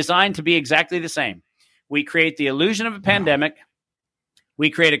designed to be exactly the same. We create the illusion of a pandemic. We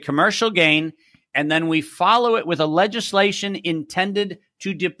create a commercial gain, and then we follow it with a legislation intended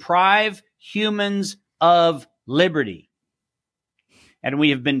to deprive humans of liberty. And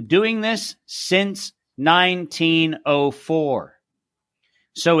we have been doing this since 1904.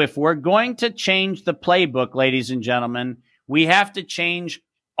 So if we're going to change the playbook, ladies and gentlemen, we have to change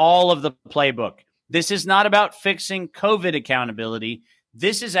all of the playbook. This is not about fixing COVID accountability.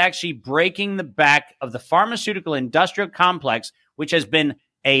 This is actually breaking the back of the pharmaceutical industrial complex, which has been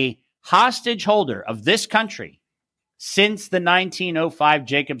a hostage holder of this country since the 1905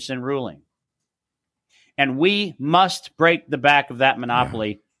 Jacobson ruling. And we must break the back of that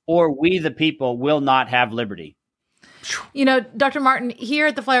monopoly, or we, the people, will not have liberty. You know, Dr. Martin, here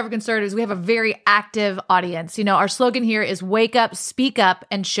at the Flyover Conservatives, we have a very active audience. You know, our slogan here is wake up, speak up,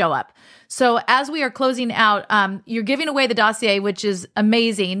 and show up. So as we are closing out, you're giving away the dossier, which is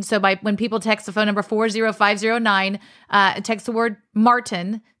amazing. So when people text the phone number 40509, text the word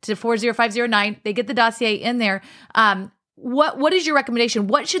Martin to 40509, they get the dossier in there. What is your recommendation?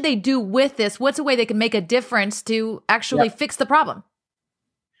 What should they do with this? What's a way they can make a difference to actually fix the problem?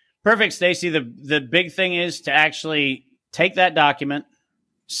 Perfect, Stacey. The big thing is to actually take that document,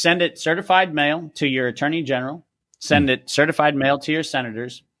 send it certified mail to your attorney general, send it certified mail to your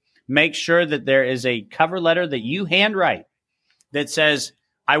senators. Make sure that there is a cover letter that you handwrite that says,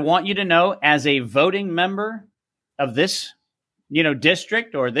 I want you to know as a voting member of this,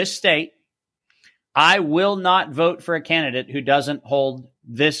 district or this state, I will not vote for a candidate who doesn't hold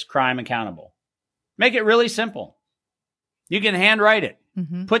this crime accountable. Make it really simple. You can handwrite it.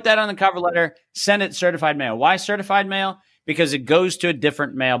 Put that on the cover letter, send it certified mail. Why certified mail? Because it goes to a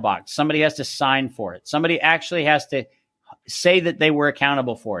different mailbox. Somebody has to sign for it. Somebody actually has to say that they were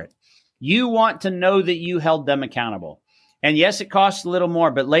accountable for it. You want to know that you held them accountable. And yes, it costs a little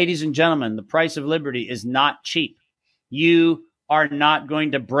more, but ladies and gentlemen, the price of liberty is not cheap. You are not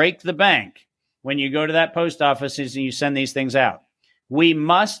going to break the bank when you go to that post office and you send these things out. We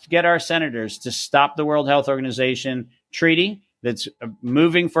must get our senators to stop the World Health Organization treaty that's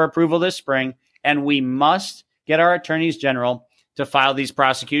moving for approval this spring, and we must get our attorneys general to file these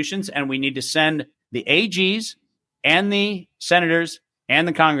prosecutions, and we need to send the AGs and the senators and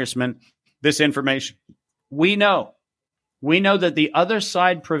the congressmen this information. we know that the other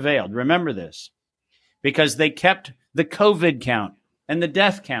side prevailed. Remember this, because they kept the COVID count and the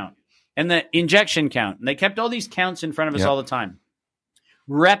death count and the injection count. And they kept all these counts in front of us all the time.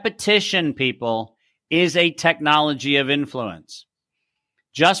 Repetition, people, is a technology of influence.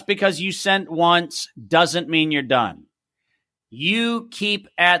 Just because you sent once doesn't mean you're done. You keep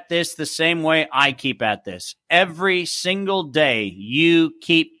at this the same way I keep at this. Every single day, you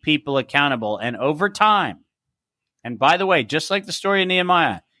keep people accountable. And over time, and by the way, just like the story of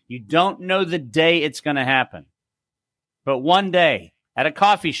Nehemiah, you don't know the day it's going to happen. But one day at a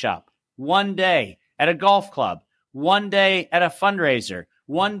coffee shop, one day at a golf club, one day at a fundraiser,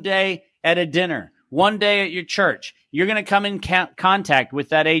 one day at a dinner, one day at your church, you're going to come in contact with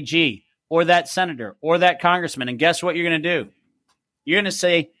that AG or that senator or that congressman. And guess what you're going to do? You're going to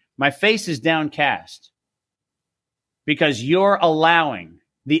say, my face is downcast because you're allowing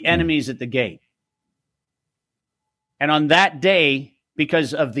the enemies at the gate. And on that day,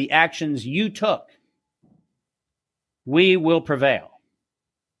 because of the actions you took, we will prevail.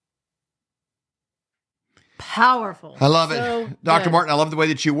 Powerful. I love it. Dr. Martin, I love the way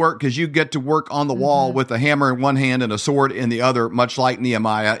that you work, because you get to work on the wall with a hammer in one hand and a sword in the other, much like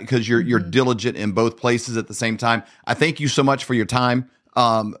Nehemiah, because you're diligent in both places at the same time. I thank you so much for your time.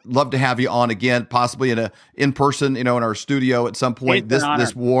 Love to have you on again, possibly in person, in our studio at some point.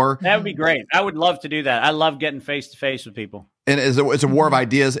 This war. That would be great. I would love to do that. I love getting face to face with people. And it's a war of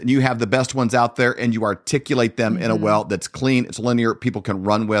ideas, and you have the best ones out there, and you articulate them in a well that's clean, it's linear, people can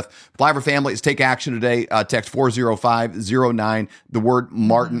run with. Flyover families, take action today. Text 40509, the word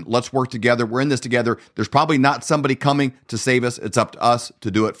Martin. Let's work together. We're in this together. There's probably not somebody coming to save us. It's up to us to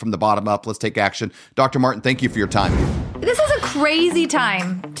do it from the bottom up. Let's take action. Dr. Martin, thank you for your time. This is a crazy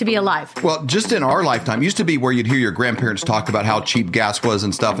time to be alive. Well, just in our lifetime, used to be where you'd hear your grandparents talk about how cheap gas was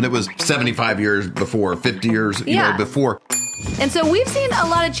and stuff, and it was 75 years before, 50 years before. And so we've seen a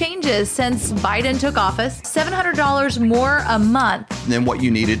lot of changes since Biden took office. $700 more a month than what you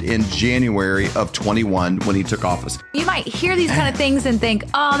needed in January of 21 when he took office. You might hear these kind of things and think,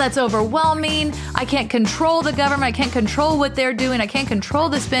 oh, that's overwhelming. I can't control the government. I can't control what they're doing. I can't control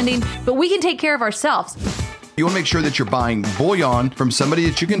the spending, but we can take care of ourselves. You want to make sure that you're buying bullion from somebody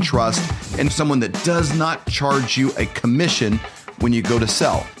that you can trust and someone that does not charge you a commission when you go to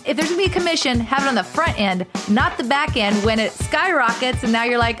sell. If there's going to be a commission, have it on the front end, not the back end when it skyrockets and now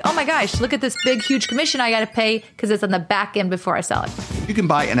you're like, oh my gosh, look at this big, huge commission I got to pay because it's on the back end before I sell it. You can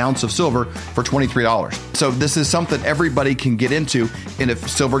buy an ounce of silver for $23. So this is something everybody can get into. And if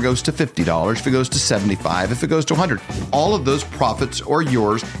silver goes to $50, if it goes to $75, if it goes to $100, all of those profits are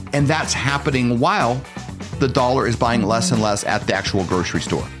yours. And that's happening while the dollar is buying less and less at the actual grocery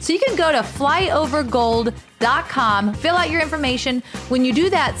store. So you can go to flyovergold.com, fill out your information. When you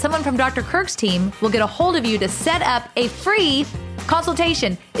do that, someone from Dr. Kirk's team will get a hold of you to set up a free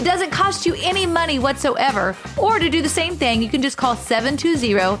consultation. It doesn't cost you any money whatsoever. Or to do the same thing, you can just call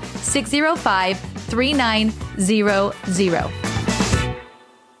 720-605-3900.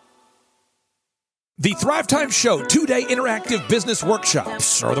 The Thrive Time Show 2-day interactive business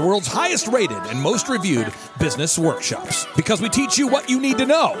workshops are the world's highest rated and most reviewed business workshops because we teach you what you need to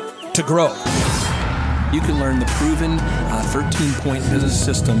know to grow. You can learn the proven 13-point business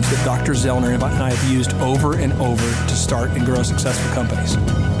systems that Dr. Zellner and I have used over and over to start and grow successful companies.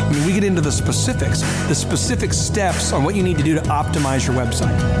 I mean, we get into the specific steps on what you need to do to optimize your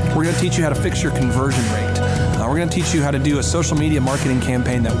website. We're going to teach you how to fix your conversion rate. We're going to teach you how to do a social media marketing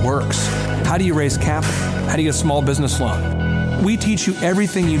campaign that works. How do you raise capital? How do you get a small business loan? We teach you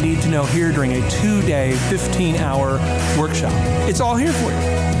everything you need to know here during a 2-day, 15-hour workshop. It's all here for you.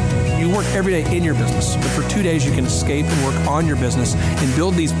 You work every day in your business, but for 2 days you can escape and work on your business and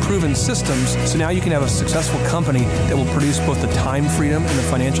build these proven systems so now you can have a successful company that will produce both the time freedom and the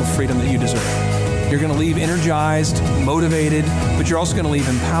financial freedom that you deserve. You're going to leave energized, motivated, but you're also going to leave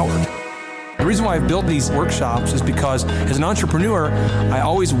empowered. The reason why I've built these workshops is because as an entrepreneur, I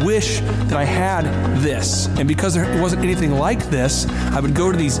always wish that I had this. And because there wasn't anything like this, I would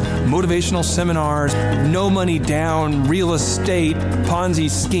go to these motivational seminars, no money down, real estate, Ponzi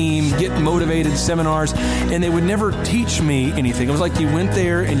scheme, get motivated seminars, and they would never teach me anything. It was like you went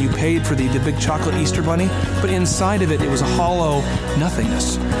there and you paid for the big chocolate Easter bunny, but inside of it, it was a hollow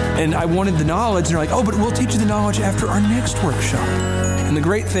nothingness. And I wanted the knowledge, and they're like, oh, but we'll teach you the knowledge after our next workshop. And the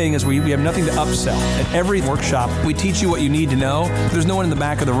great thing is we have nothing to upsell. At every workshop, we teach you what you need to know. There's no one in the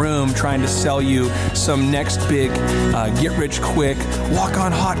back of the room trying to sell you some next big get-rich-quick,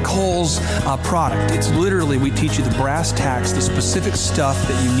 walk-on-hot-coals product. It's literally, we teach you the brass tacks, the specific stuff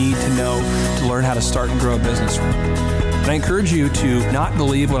that you need to know to learn how to start and grow a business. And I encourage you to not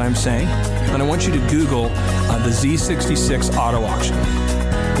believe what I'm saying, and I want you to Google the Z66 auto auction.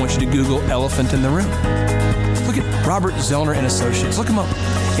 I want you to Google elephant in the room. Look at Robert Zellner and Associates. Look them up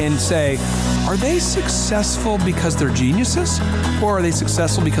and say, are they successful because they're geniuses, or are they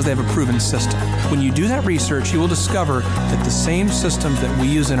successful because they have a proven system? When you do that research, you will discover that the same systems that we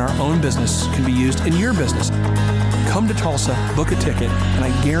use in our own business can be used in your business. Come to Tulsa, book a ticket, and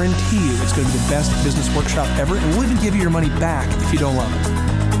I guarantee you it's going to be the best business workshop ever, and we'll even give you your money back if you don't love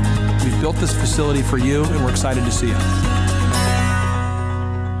it. We've built this facility for you, and we're excited to see you.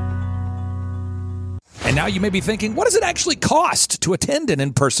 And now you may be thinking, what does it actually cost to attend an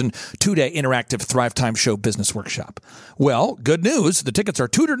in-person 2-day interactive Thrive Time Show business workshop? Well, good news. The tickets are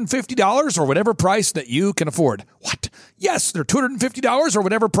 $250 or whatever price that you can afford. What? Yes, they're $250 or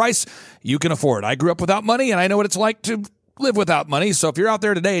whatever price you can afford. I grew up without money, and I know what it's like to live without money. So if you're out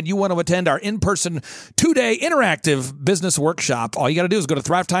there today and you want to attend our in-person 2-day interactive business workshop, all you got to do is go to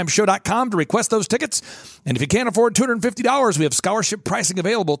thrivetimeshow.com to request those tickets. And if you can't afford $250, we have scholarship pricing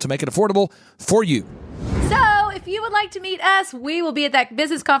available to make it affordable for you. So if you would like to meet us, we will be at that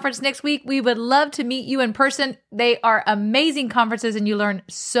business conference next week. We would love to meet you in person. They are amazing conferences, and you learn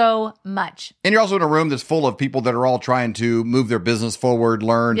so much. And you're also in a room that's full of people that are all trying to move their business forward,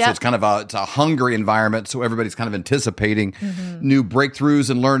 learn. Yep. So it's kind of it's a hungry environment. So everybody's kind of anticipating new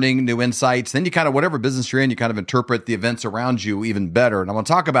breakthroughs and learning new insights. Then you kind of, whatever business you're in, you kind of interpret the events around you even better. And I want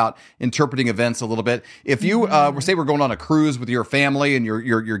to talk about interpreting events a little bit. If you say we're going on a cruise with your family and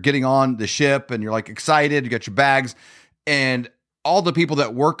you're getting on the ship and you're like excited, you got your bags, and all the people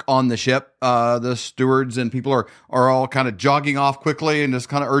that work on the ship, the stewards and people are all kind of jogging off quickly and just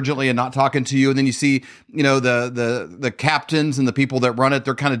kind of urgently and not talking to you. And then you see, the captains and the people that run it,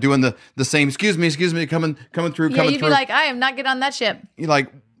 they're kind of doing the same, excuse me, coming through. Yeah, you'd be like, I am not getting on that ship. You're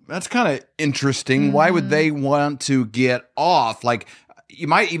like, that's kind of interesting. Why would they want to get off? Like, you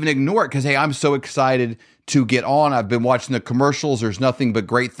might even ignore it because, hey, I'm so excited to get on. I've been watching the commercials. There's nothing but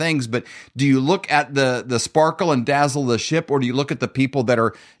great things. But do you look at the sparkle and dazzle of the ship, or do you look at the people that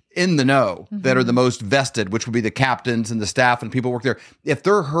are in the know, that are the most vested, which would be the captains and the staff and people who work there? If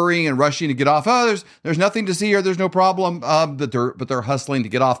they're hurrying and rushing to get off, there's nothing to see here, there's no problem, but they're hustling to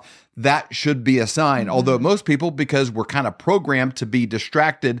get off. That should be a sign. Although most people, because we're kind of programmed to be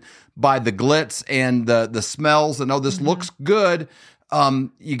distracted by the glitz and the smells and this looks good.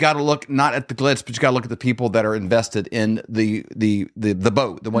 You got to look not at the glitz, but you got to look at the people that are invested in the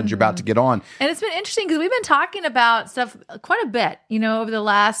boat, the ones you're about to get on. And it's been interesting because we've been talking about stuff quite a bit, over the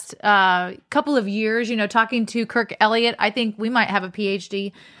last couple of years, talking to Kirk Elliott. I think we might have a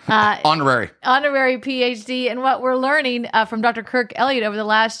PhD. Honorary PhD. And what we're learning from Dr. Kirk Elliott over the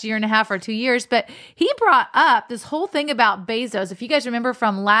last year and a half or 2 years. But he brought up this whole thing about Bezos. If you guys remember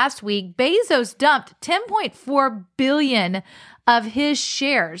from last week, Bezos dumped $10.4 billion of his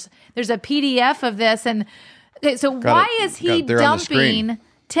shares. There's a PDF of this. And so why is he dumping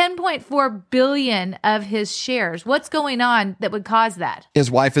 $10.4 billion of his shares? What's going on that would cause that? His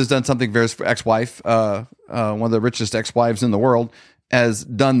wife has done something very, ex-wife, one of the richest ex-wives in the world, has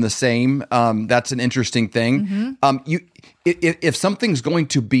done the same. That's an interesting thing. If something's going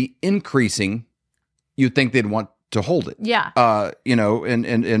to be increasing, you'd think they'd want to hold it. Yeah.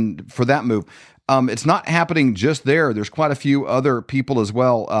 And for that move. It's not happening just there. There's quite a few other people as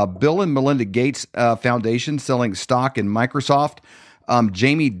well. Bill and Melinda Gates Foundation selling stock in Microsoft.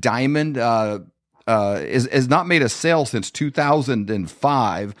 Jamie Dimon has not made a sale since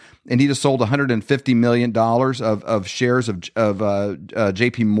 2005, and he just sold $150 million of shares of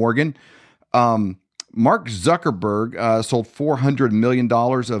JP Morgan. Mark Zuckerberg sold $400 million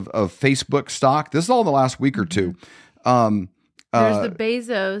of Facebook stock. This is all in the last week or two. There's the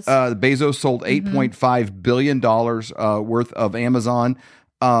Bezos. Bezos sold $8.5 billion worth of Amazon.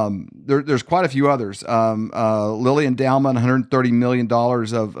 There's quite a few others. Lillian Dallman, $130 million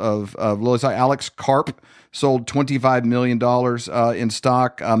of Lilly stock. Alex Karp sold $25 million in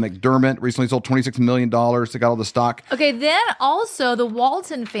stock. McDermott recently sold $26 million. They got all the stock. Okay, then also the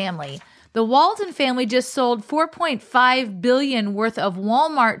Walton family. The Walton family just sold $4.5 billion worth of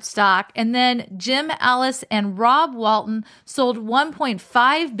Walmart stock, and then Jim Alice and Rob Walton sold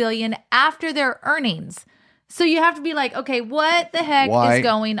 $1.5 billion after their earnings. So you have to be like, okay, what the heck is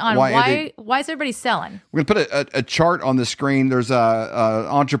going on? Why is everybody selling? We're going to put a chart on the screen. There's a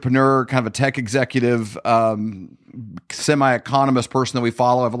entrepreneur, kind of a tech executive, semi-economist person that we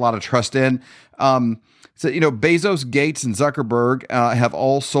follow, have a lot of trust in. So, Bezos, Gates, and Zuckerberg have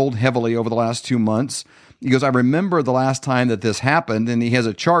all sold heavily over the last 2 months. He goes, I remember the last time that this happened, and he has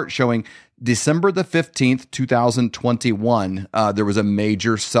a chart showing December the 15th, 2021, there was a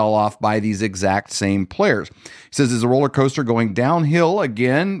major sell-off by these exact same players. He says, is the roller coaster going downhill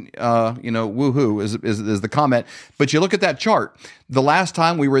again? Woohoo is the comment. But you look at that chart. The last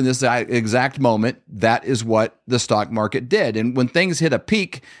time we were in this exact moment, that is what the stock market did. And when things hit a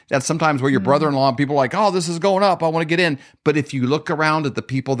peak, that's sometimes where your brother-in-law and people are like, oh, this is going up, I want to get in. But if you look around at the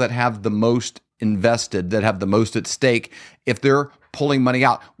people that have the most invested, that have the most at stake, if they're pulling money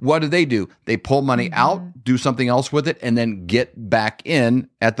out, what do? They pull money out, do something else with it, and then get back in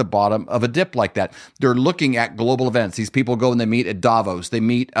at the bottom of a dip like that. They're looking at global events. These people go and they meet at Davos. They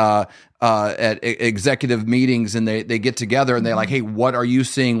meet at executive meetings, and they get together and they're like, hey, what are you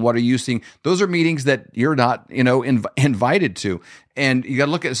seeing? What are you seeing? Those are meetings that you're not, invited to. And you got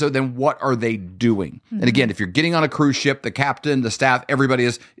to look at, so then what are they doing? And again, if you're getting on a cruise ship, the captain, the staff, everybody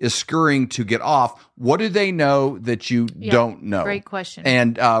is scurrying to get off. What do they know that you don't know? Great question.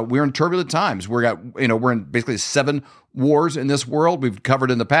 And we're in turbulent times. We're in basically 7 wars in this world. We've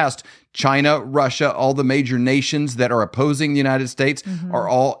covered in the past China, Russia, all the major nations that are opposing the United States are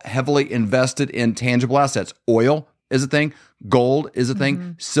all heavily invested in tangible assets. Oil is a thing. Gold is a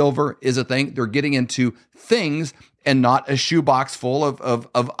thing. Silver is a thing. They're getting into things and not a shoebox full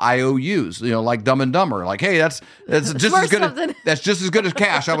of IOUs, like Dumb and Dumber. Like, hey, that's just as good. That's just as good as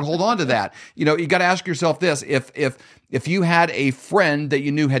cash. I would hold on to that. You got to ask yourself this: if you had a friend that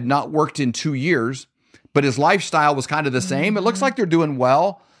you knew had not worked in 2 years, but his lifestyle was kind of the same, it looks like they're doing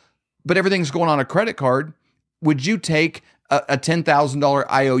well, but everything's going on a credit card. Would you take a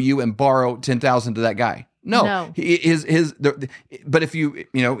 $10,000 IOU and borrow $10,000 to that guy? No. But if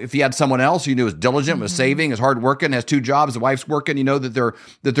if you had someone else you knew was diligent, was saving, is hardworking, has 2 jobs, the wife's working, that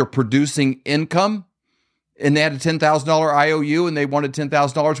they're producing income, and they had a $10,000 IOU and they wanted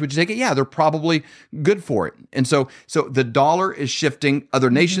 $10,000, would you take it? Yeah, they're probably good for it. And so the dollar is shifting, other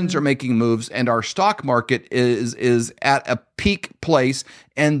nations are making moves, and our stock market is at a peak place,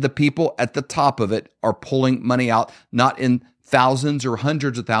 and the people at the top of it are pulling money out, not in thousands or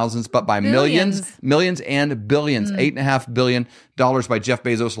hundreds of thousands, but by millions and billions, $8.5 billion by Jeff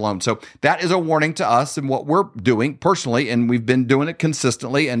Bezos alone. So that is a warning to us, and what we're doing personally, and we've been doing it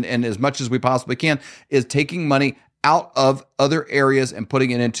consistently and as much as we possibly can, is taking money out of other areas and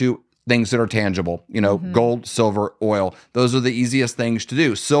putting it into things that are tangible, gold, silver, oil. Those are the easiest things to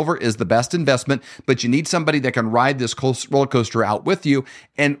do. Silver is the best investment, but you need somebody that can ride this roller coaster out with you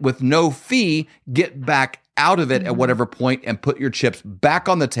and with no fee, get back out of it at whatever point and put your chips back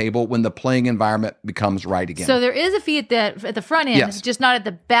on the table when the playing environment becomes right again. So there is a fee at the front end, yes, just not at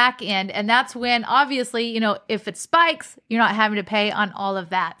the back end. And that's when, obviously, if it spikes, you're not having to pay on all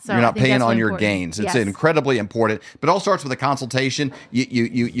of that. So you're not paying on really your gains. It's incredibly important. But it all starts with a consultation.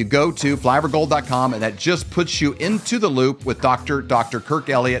 You go to flyovergold.com, and that just puts you into the loop with Dr. Kirk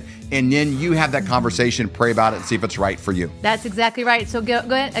Elliott. And then you have that conversation, pray about it, and see if it's right for you. That's exactly right. So go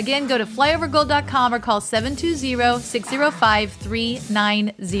ahead, again, go to flyovergold.com or call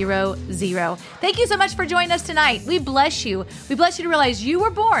 720-605-3900. Thank you so much for joining us tonight. We bless you. We bless you to realize you were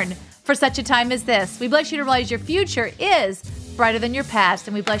born for such a time as this. We bless you to realize your future is brighter than your past.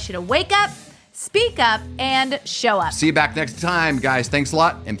 And we bless you to wake up, speak up, and show up. See you back next time, guys. Thanks a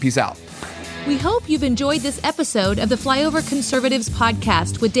lot, and peace out. We hope you've enjoyed this episode of the Flyover Conservatives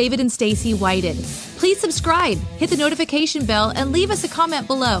podcast with David and Stacey Whited. Please subscribe, hit the notification bell, and leave us a comment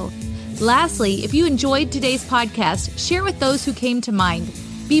below. Lastly, if you enjoyed today's podcast, share with those who came to mind.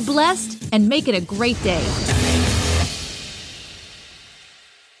 Be blessed and make it a great day.